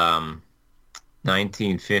those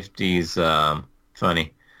 1950s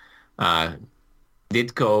funny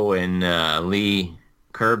Ditko and Lee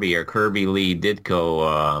Kirby or Kirby Lee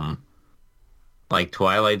Ditko, like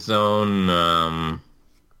Twilight Zone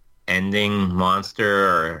ending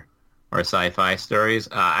monster or sci-fi stories,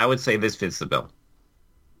 I would say this fits the bill.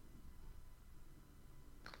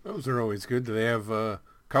 Those are always good. Do they have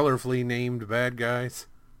colorfully named bad guys?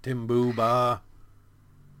 Timbu Ba?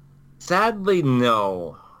 Sadly,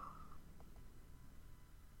 no.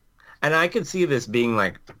 And I could see this being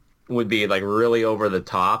would be really over the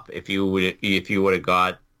top if you would have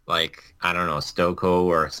got I don't know, Stokoe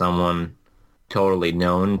or someone totally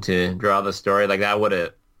known to draw the story. Like that would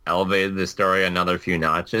have elevated the story another few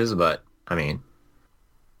notches. But I mean,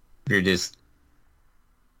 if you're just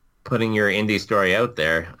putting your indie story out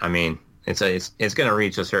there, I mean, it's going to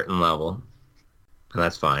reach a certain level, and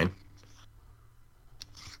that's fine.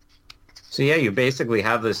 So yeah, you basically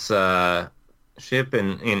have this ship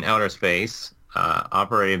in outer space,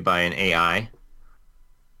 operated by an AI,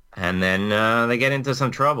 and then they get into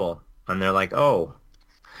some trouble, and they're like, oh,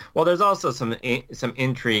 well, there's also some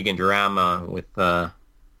intrigue and drama with the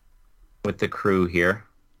crew here.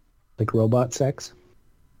 Like robot sex?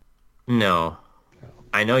 No.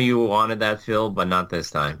 I know you wanted that, Phil, but not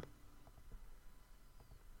this time.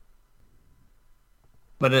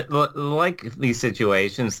 But like these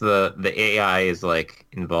situations, the AI is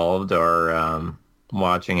involved or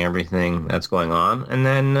watching everything that's going on, and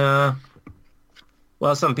then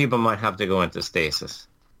well, some people might have to go into stasis.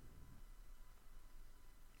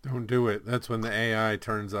 Don't do it. That's when the AI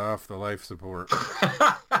turns off the life support.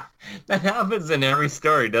 That happens in every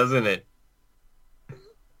story, doesn't it?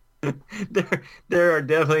 There are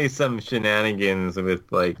definitely some shenanigans with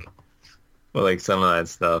some of that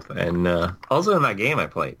stuff, and also in that game I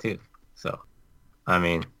played too. So, I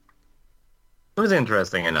mean, it was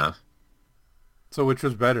interesting enough. So, which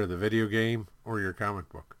was better, the video game or your comic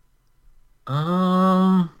book?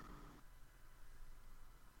 I'm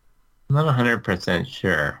not 100%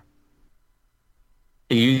 sure.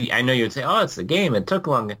 I know you would say, "Oh, it's the game. It took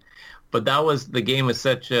long," but the game was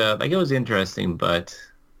such a it was interesting, but.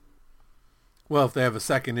 Well, if they have a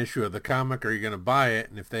second issue of the comic, are you going to buy it?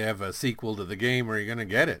 And if they have a sequel to the game, are you going to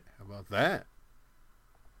get it? How about that?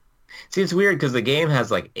 See, it's weird because the game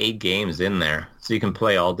has 8 games in there, so you can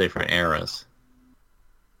play all different eras.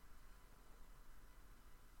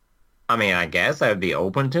 I mean, I guess I would be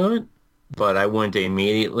open to it, but I wouldn't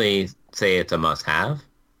immediately say it's a must-have.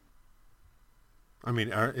 I mean,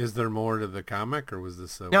 is there more to the comic, or was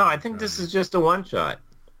this No, I think this is just a one-shot.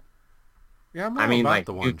 Yeah, I'm all about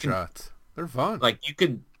the one-shots. They're fun.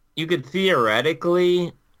 You could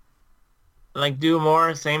theoretically do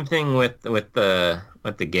more. Same thing with the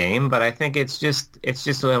game, but I think it's just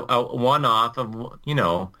a one-off of an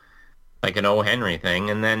O. Henry thing,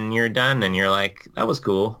 and then you're done, and you're like, that was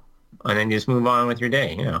cool, and then you just move on with your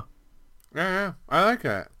day. Yeah, I like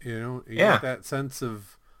that. You get that sense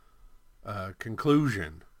of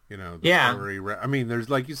conclusion. The story. I mean, there's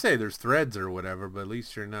like you say, there's threads or whatever, but at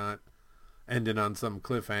least you're not ending on some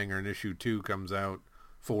cliffhanger and issue 2 comes out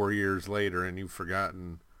 4 years later and you've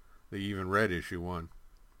forgotten that you even read issue 1.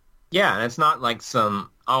 Yeah, and it's not like I'm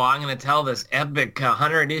going to tell this epic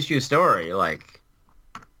 100-issue story.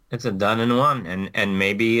 It's a done in one. And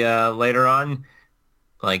maybe later on,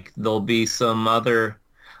 there'll be some other...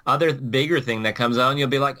 other bigger thing that comes out, and you'll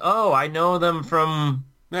be like, oh, I know them from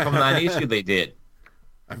that issue they did.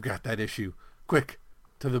 I've got that issue. Quick,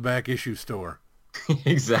 to the back issue store.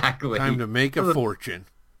 Exactly. Time to make a fortune.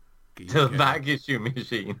 To the back issue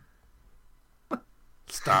machine.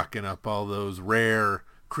 Stocking up all those rare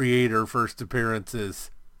creator first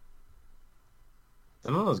appearances.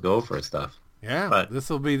 Some of those go for stuff. Yeah, but this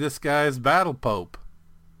will be this guy's Battle Pope.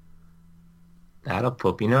 Battle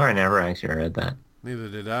Pope. You know, I never actually read that. Neither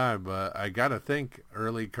did I, but I gotta think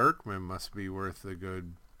early Kirkman must be worth a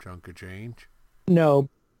good chunk of change. No,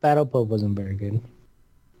 Battle Pope wasn't very good.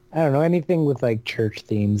 I don't know, anything with like church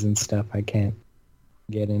themes and stuff I can't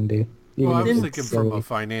get into. Well, I if was it's thinking from silly. a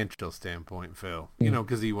financial standpoint, Phil. Yeah. You know,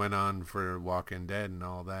 because he went on for Walking Dead and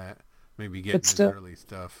all that. Maybe getting But still- his early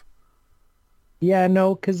stuff. Yeah,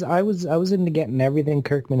 no, because I was into getting everything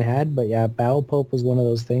Kirkman had, but yeah, Battle Pope was one of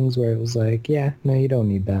those things where it was like, yeah, no, you don't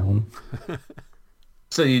need that one.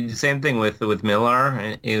 So same thing with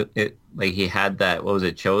Millar. It like he had that, what was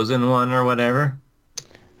it, Chosen One or whatever,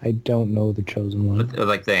 I don't know the chosen one. with,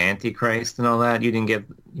 like the Antichrist and all that. You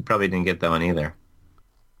probably didn't get that one either.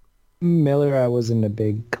 Miller, I wasn't a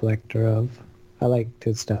big collector of. I liked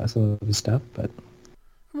his stuff, some of his stuff, but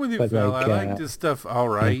I'm with you, But Phil. like, I liked his stuff all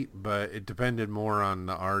right, but it depended more on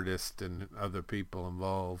the artist and other people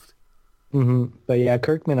involved. but yeah,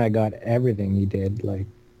 Kirkman, I got everything he did, like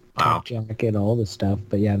Wow. Top Jacket, all the stuff.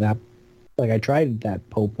 But yeah, that like I tried that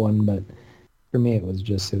Pope one, but for me it was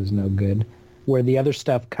no good. Where the other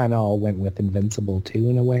stuff kind of all went with Invincible too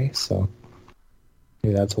in a way, so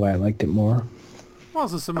maybe that's why I liked it more.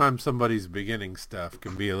 Also, sometimes somebody's beginning stuff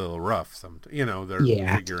can be a little rough. You know, they're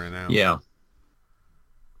Yeah. figuring out Yeah.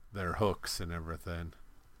 their hooks and everything.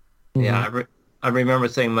 Yeah, I remember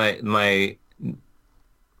saying my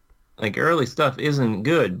like early stuff isn't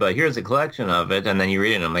good, but here's a collection of it, and then you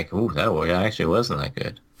read it, and I'm like, ooh, that actually wasn't that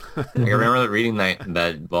good. Like, I remember reading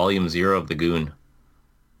that volume 0 of the Goon.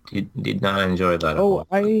 Did not enjoy that at Oh, all.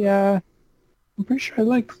 I'm pretty sure I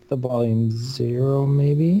liked the volume 0,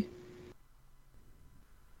 maybe.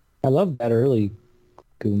 I love that early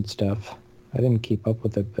Goon stuff. I didn't keep up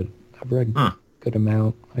with it, but I've read a good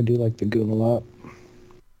amount. I do like the Goon a lot.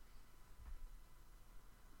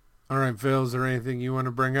 All right, Phil, is there anything you want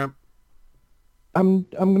to bring up? I'm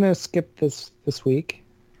gonna skip this week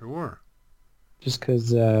Sure. just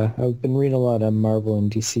because I've been reading a lot of Marvel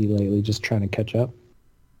and DC lately, just trying to catch up.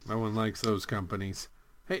 No one likes those companies.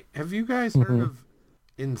 Hey, have you guys heard of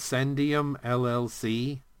Incendium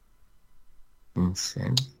LLC?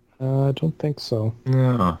 Insane. I don't think so.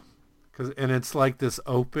 No. And it's like this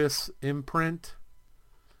Opus imprint.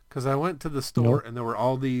 Because I went to the store Nope. and there were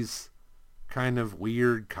all these kind of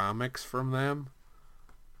weird comics from them.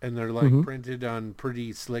 And they're like printed on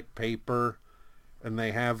pretty slick paper. And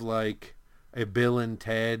they have like a Bill and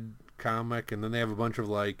Ted comic. And then they have a bunch of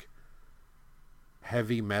like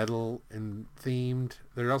heavy metal and themed.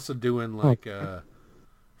 They're also doing like a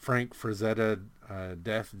Frank Frazetta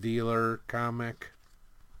Death Dealer comic.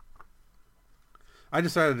 I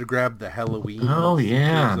decided to grab the Halloween. Oh,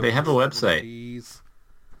 yeah. stickers They of have a the website. 70s.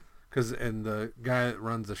 And the guy that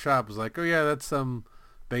runs the shop was like, oh yeah, that's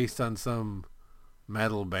based on some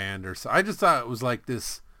metal band or so. I just thought it was like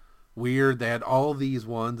this weird. They had all these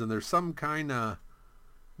ones and there's some kind of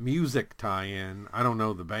music tie-in. I don't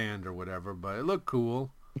know the band or whatever, but it looked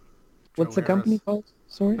cool. What's Joe the company Harris. called?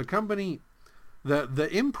 Sorry. The company, the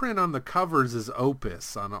imprint on the covers is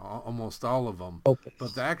Opus on almost all of them. Opus.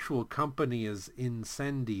 But the actual company is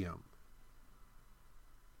Incendium.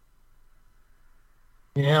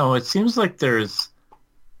 Yeah, well, it seems like there's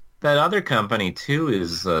that other company too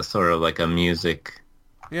is sort of like a music.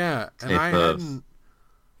 Yeah, and Type I of- hadn't.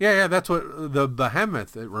 Yeah, that's what the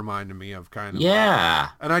Behemoth it reminded me of, kind of. Yeah.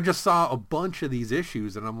 And I just saw a bunch of these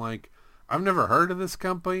issues, and I'm like, I've never heard of this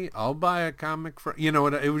company. I'll buy a comic for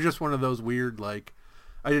it was just one of those weird, like,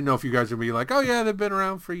 I didn't know if you guys would be like, oh yeah, they've been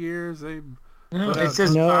around for years. They, No, But, it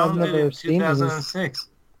says no, I've founded never in seen this. 2006.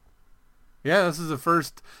 yeah, this is the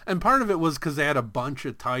first, and part of it was because they had a bunch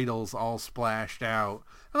of titles all splashed out.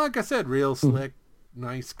 And like I said, real slick,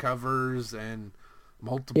 nice covers and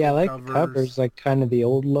multiple. Yeah, I like the covers, like kind of the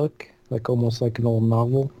old look, like almost like an old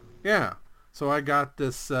novel. Yeah. So I got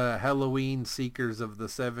this Halloween Seekers of the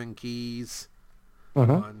Seven Keys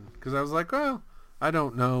one because I was like, well, I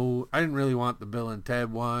don't know. I didn't really want the Bill and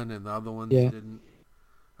Ted one, and the other ones Yeah. didn't.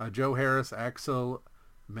 Joe Harris, Axel,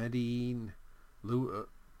 Medellin, Medellin.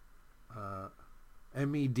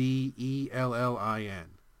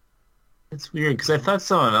 It's weird because I thought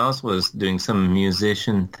someone else was doing some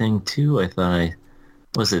musician thing too.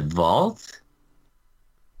 Was it Vault?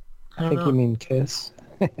 I I don't think know. you mean Kiss.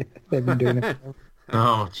 They've been doing it forever.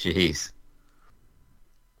 Oh, jeez.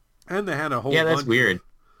 And they had a whole Yeah, that's bunch weird. of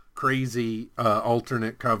crazy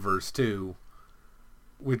alternate covers too,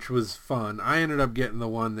 which was fun. I ended up getting the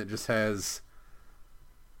one that just has,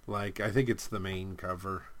 like, I think it's the main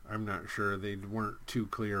cover. I'm not sure. They weren't too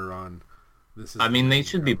clear on this. Is I the mean, they main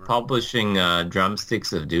should be cover. publishing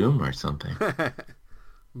Drumsticks of Doom or something.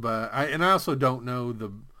 But I also don't know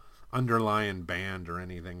the underlying band or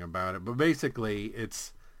anything about it. But basically,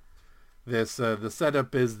 it's this. The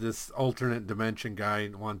setup is this alternate dimension guy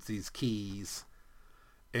wants these keys,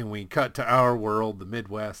 and we cut to our world, the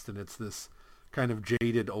Midwest, and it's this kind of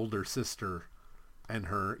jaded older sister and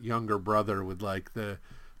her younger brother with like the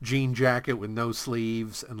jean jacket with no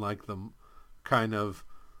sleeves and like the kind of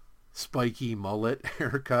spiky mullet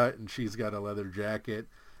haircut, and she's got a leather jacket,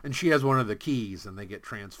 and she has one of the keys, and they get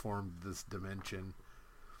transformed to this dimension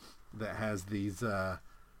that has these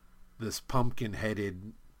this pumpkin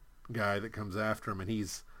headed guy that comes after him, and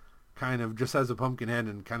he's kind of just has a pumpkin head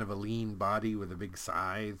and kind of a lean body with a big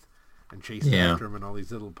scythe and chases after him and all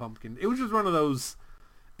these little pumpkin. It was just one of those,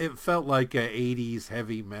 it felt like a 80s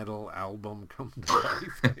heavy metal album come to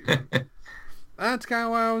life. That's kind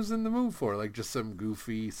of what I was in the mood for, like just some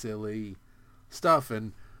goofy, silly stuff.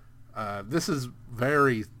 And this is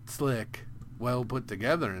very slick, well put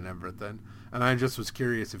together and everything. And I just was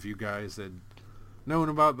curious if you guys had known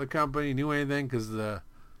about the company, knew anything, because the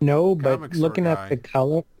No, but comic store looking guy at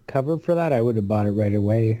the cover for that, I would have bought it right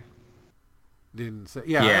away. didn't say.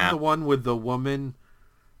 Yeah, I have the one with the woman,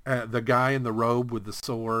 the guy in the robe with the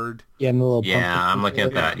sword. Yeah, and the little Yeah, pumpkin I'm looking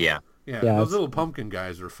at that. Yeah. Yeah, Yeah, those it's- little pumpkin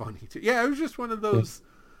guys are funny too. Yeah, it was just one of those.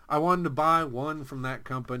 I wanted to buy one from that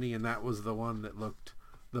company, and that was the one that looked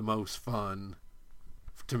the most fun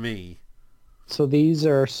to me. So these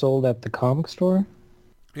are sold at the comic store?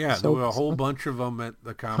 Yeah, So- there were a whole bunch of them at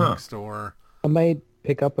the comic store. I might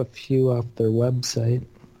pick up a few off their website.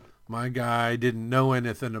 My guy didn't know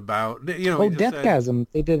anything about. You know, Oh, he just said, Deathgasm.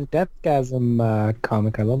 They did a Deathgasm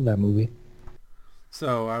comic. I love that movie.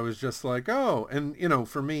 so I was just like, oh, and you know,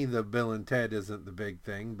 for me, the Bill and Ted isn't the big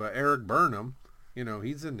thing, but Eric Burnham, you know,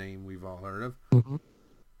 he's a name we've all heard of. Mhm.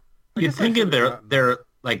 I You guess I think if should've gotten- they're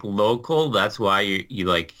like local, that's why you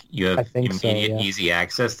like you I have think so, immediate yeah. easy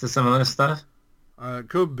access to some of this stuff.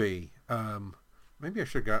 Could be. Maybe I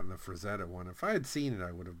should have gotten the Frazetta one. If I had seen it,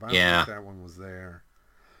 I would have. But I don't Yeah. think that one was there.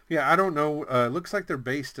 Yeah, I don't know. Looks like they're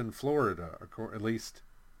based in Florida, at least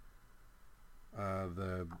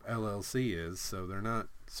the LLC is. So they're not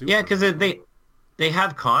super. Yeah, because they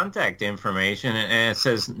have contact information and it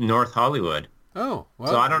says North Hollywood. Oh, well.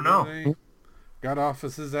 So I don't know. They got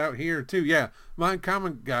offices out here too. Yeah, my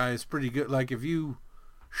comic guy is pretty good. Like if you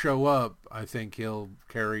show up, I think he'll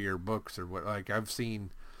carry your books or what. Like I've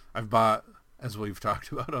bought, as we've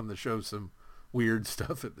talked about on the show, some weird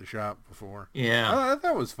stuff at the shop before. Yeah. Oh,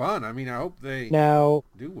 that was fun. I mean, I hope they Now,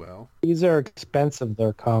 do well. these are expensive,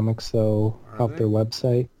 their comics, though, Are off they? their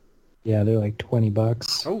website. Yeah, they're like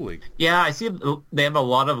 $20. Holy. Yeah, I see they have a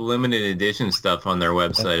lot of limited edition stuff on their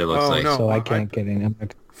website, it looks Oh, like. no. So I- I can't get in. I'm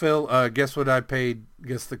not- Phil, guess what I paid?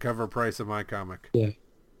 Guess the cover price of my comic. Yeah.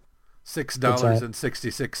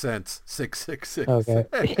 $6.66. 666.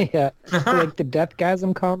 Okay. Yeah. Like the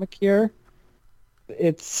Deathgasm comic here,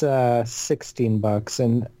 it's $16,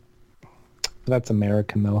 and that's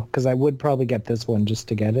American though, because I would probably get this one just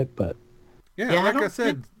to get it, but Yeah, Yeah, I like I don't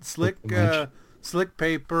said, slick, slick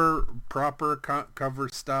paper, proper cover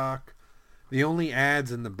stock. The only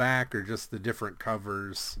ads in the back are just the different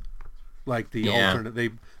covers, like the Yeah. alternate. They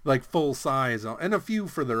like full size, and a few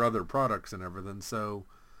for their other products and everything. So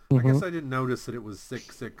I guess I didn't notice that it was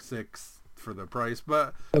 666 for the price,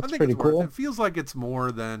 but I That's think pretty it's worth cool. it. It feels like it's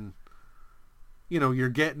more than, you know, you're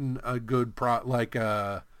getting a good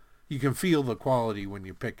you can feel the quality when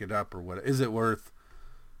you pick it up or what. Is it worth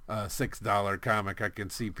a $6 comic? I can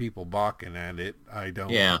see people balking at it. I don't.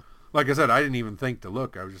 Yeah. Like I said, I didn't even think to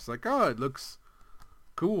look. I was just like, oh, it looks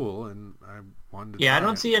cool, and I wanted to Yeah, I try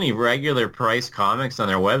don't it. see any regular price comics on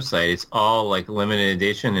their website. It's all like limited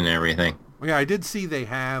edition and everything. Yeah, I did see they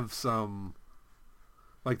have some,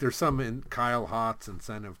 like there's some in Kyle Hott's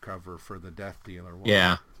incentive cover for the Death Dealer one.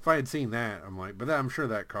 Yeah. If I had seen that, I'm like, but I'm sure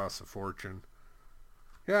that costs a fortune.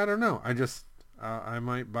 Yeah, I don't know. I just, I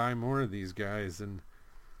might buy more of these guys and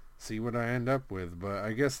see what I end up with. But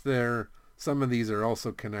I guess some of these are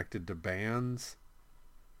also connected to bands,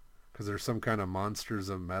 because there's some kind of Monsters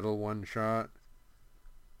of Metal one shot.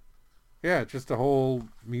 Yeah, just a whole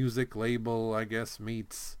music label, I guess,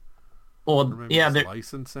 meets or Well, maybe yeah, it's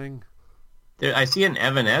licensing. I see an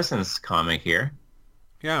Evanescence comic here.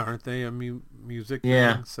 Yeah, aren't they a music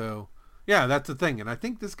Yeah. thing? So, yeah, that's the thing. And I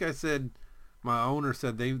think this guy said My owner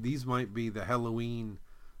said these might be the Halloween,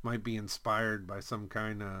 might be inspired by some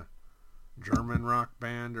kind of German rock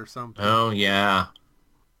band or something. Oh, yeah.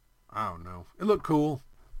 I don't know. It looked cool.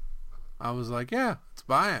 I was like, yeah, let's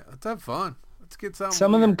buy it. Let's have fun. Let's get something.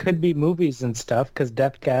 Some of them weird. could be movies and stuff, because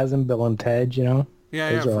Deathgasm, Bill and Ted, you know?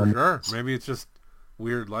 Yeah, Those yeah, are all for sure. movies. Maybe it's just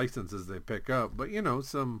weird licenses they pick up. But, you know,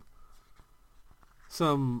 some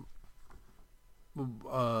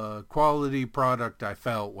quality product I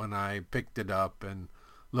felt when I picked it up and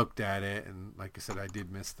looked at it. And like I said, I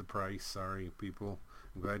did miss the price. Sorry, people.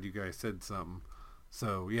 I'm glad you guys said something.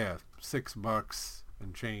 So, yeah, $6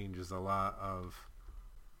 and change is a lot of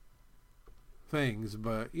things.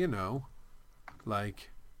 But, you know,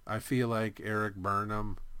 like, I feel like Eric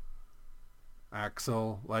Burnham,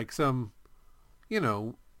 Axel, like some, you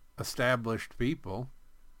know, established people.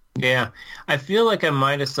 Yeah. I feel like I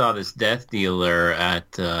might have saw this Death Dealer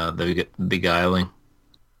at the Beguiling.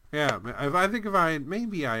 Yeah, I think if I,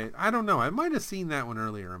 maybe I don't know, I might have seen that one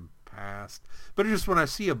earlier in past, but it's just when I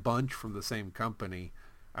see a bunch from the same company,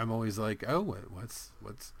 I'm always like, oh, what's,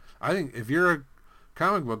 I think if you're a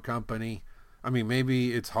comic book company, I mean,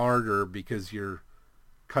 maybe it's harder because you're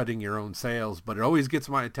cutting your own sales, but it always gets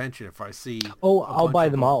my attention if I see. Oh, a I'll bunch buy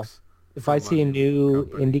of them all. books If from I see a new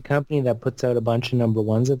company. indie company that puts out a bunch of number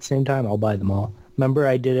ones at the same time, I'll buy them all. Remember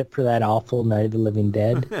I did it for that awful Night of the Living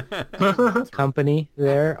Dead company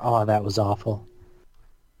there? Oh, that was awful.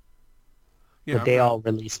 Yeah, But they all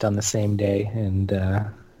released on the same day, and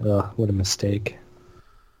what a mistake.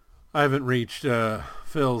 I haven't reached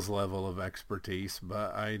Phil's level of expertise,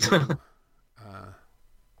 but I do.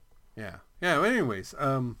 Yeah. But anyways,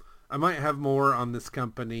 I might have more on this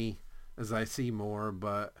company as I see more,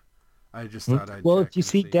 but I just thought I'd Well, check if you and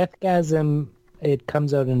see Deathgasm, it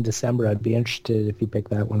comes out in December. I'd be interested if you pick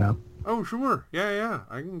that one up. Oh, sure. Yeah.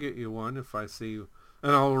 I can get you one if I see you.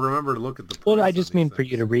 And I'll remember to look at the price Well, I of just these mean for things.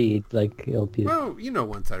 you to read. Like, it'll be... Well, you know,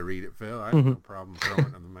 once I read it, Phil, I have no problem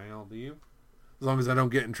throwing it in the mail. Do you? As long as I don't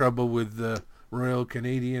get in trouble with the Royal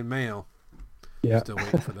Canadian Mail. Yeah. Still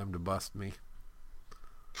waiting for them to bust me.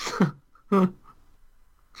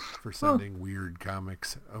 For sending weird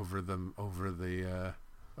comics over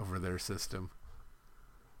their system.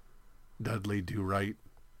 Dudley Do Right.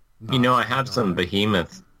 You know, I have some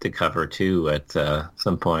Behemoth to cover too at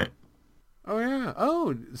some point. Oh yeah.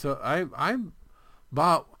 Oh, so I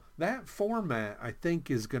bought that format. I think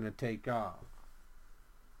is going to take off.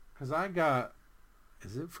 Cause I got.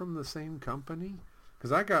 Is it from the same company?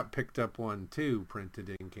 Cause I got picked up one too, printed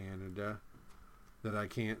in Canada. That I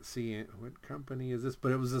can't see it. What company is this?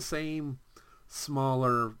 But it was the same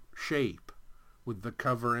smaller shape with the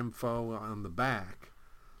cover info on the back.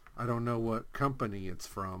 I don't know what company it's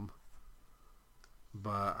from.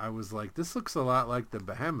 But I was like, this looks a lot like the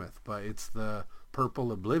Behemoth, but it's the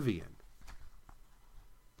Purple Oblivion.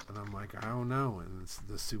 And I'm like, I don't know. And it's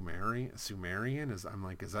the Sumerian is. I'm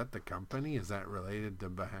like, is that the company? Is that related to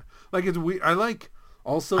Behemoth? Like, it's we. I like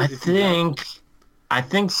also. I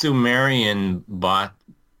think Sumerian bought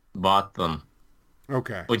them,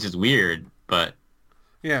 Okay. which is weird, but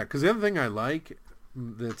Yeah, because the other thing I like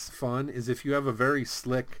that's fun is if you have a very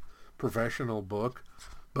slick professional book,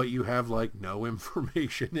 but you have like no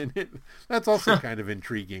information in it. That's also kind of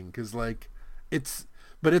intriguing because like it's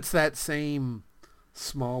that same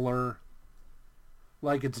smaller,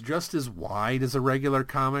 like it's just as wide as a regular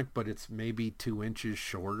comic, but it's maybe 2 inches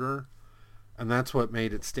shorter. And that's what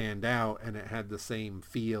made it stand out, and it had the same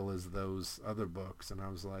feel as those other books. And I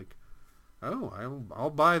was like, oh,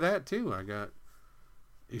 I'll buy that too. I got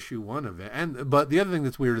issue 1 of it. But the other thing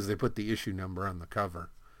that's weird is they put the issue number on the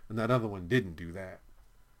cover, and that other one didn't do that.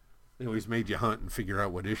 They always made you hunt and figure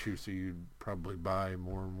out what issue, so you'd probably buy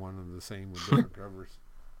more than one of the same with different covers.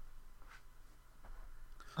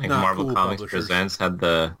 like Not Marvel cool Comics publishers. Presents had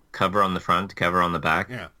the cover on the front, cover on the back.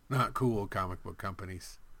 Yeah, not cool comic book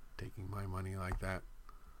companies taking my money like that.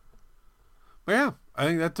 But yeah, I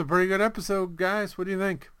think that's a pretty good episode, guys. What do you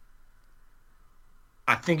think?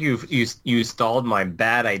 I think you stalled my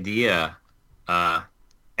bad idea,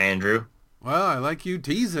 Andrew. Well, I like you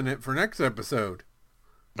teasing it for next episode.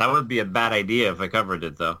 That would be a bad idea if I covered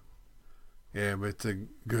it, though. Yeah, but it's a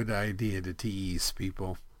good idea to tease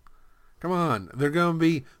people. Come on. We're going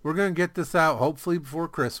to get this out hopefully before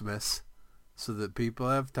Christmas so that people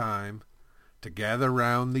have time to gather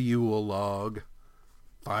around the Yule log,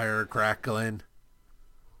 fire crackling,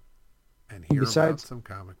 and hear about Besides- some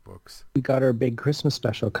comic books. We got our big Christmas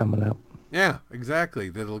special coming up. Yeah, exactly.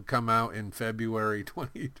 That'll come out in February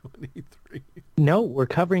 2023. No, we're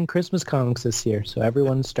covering Christmas comics this year, so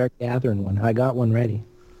everyone start gathering one. I got one ready.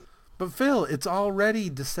 But Phil, it's already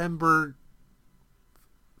December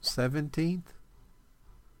 17th?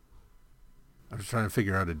 I was trying to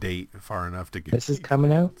figure out a date far enough to get... This is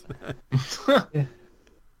coming out?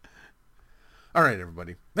 All right,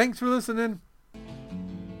 everybody. Thanks for listening.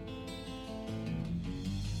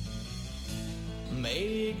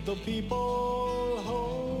 Make the people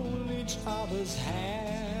hold each other's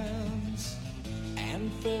hands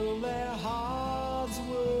and fill their hearts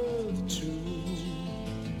with truth.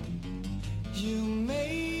 You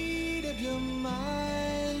made up your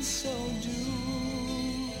mind, so do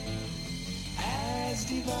as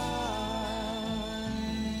divine.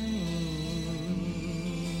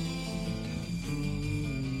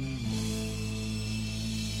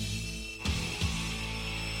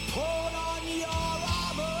 Put on your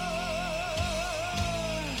armor,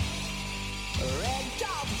 revved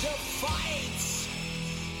up to fight.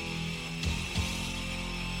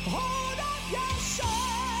 Hold up your sword,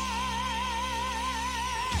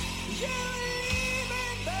 you live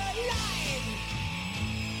in the light.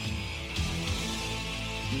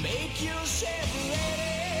 Make yourself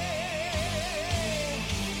ready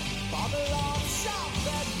for the lords of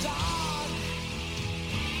the dark.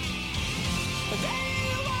 They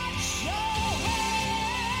watch your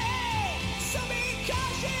way, so be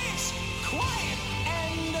cautious, quiet,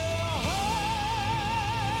 and alert.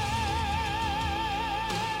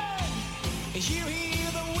 You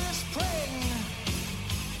hear the whispering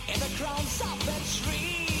in the crowns of the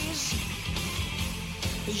trees.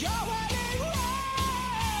 You're running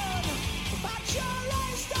round, but your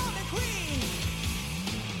eyes don't agree.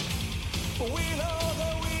 We know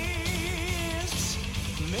the winds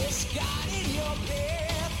misguiding your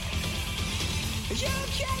path. You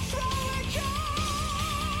can throw a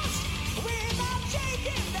card without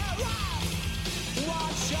taking the route.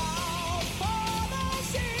 Watch out for the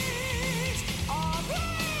seeds of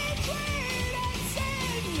hatred and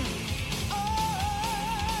sin. All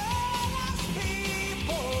us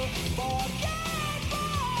people forget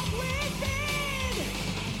what we've been.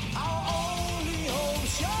 Our only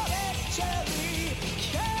hope's your victory.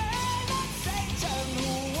 Cannot Satan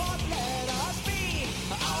who won't let us be.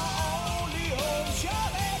 Our only hope's your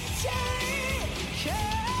victory.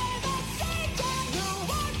 Cannot Satan who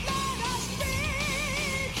won't let us be.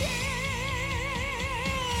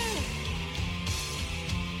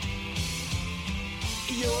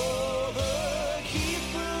 You're the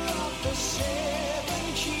keeper of the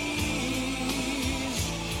 7 keys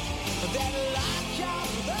that lock up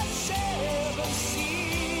the 7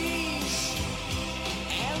 seas,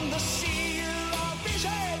 and the seer of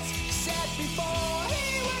visions said before he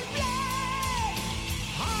would fly,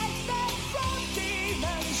 hide them from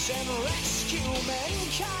demons and rescue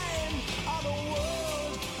mankind.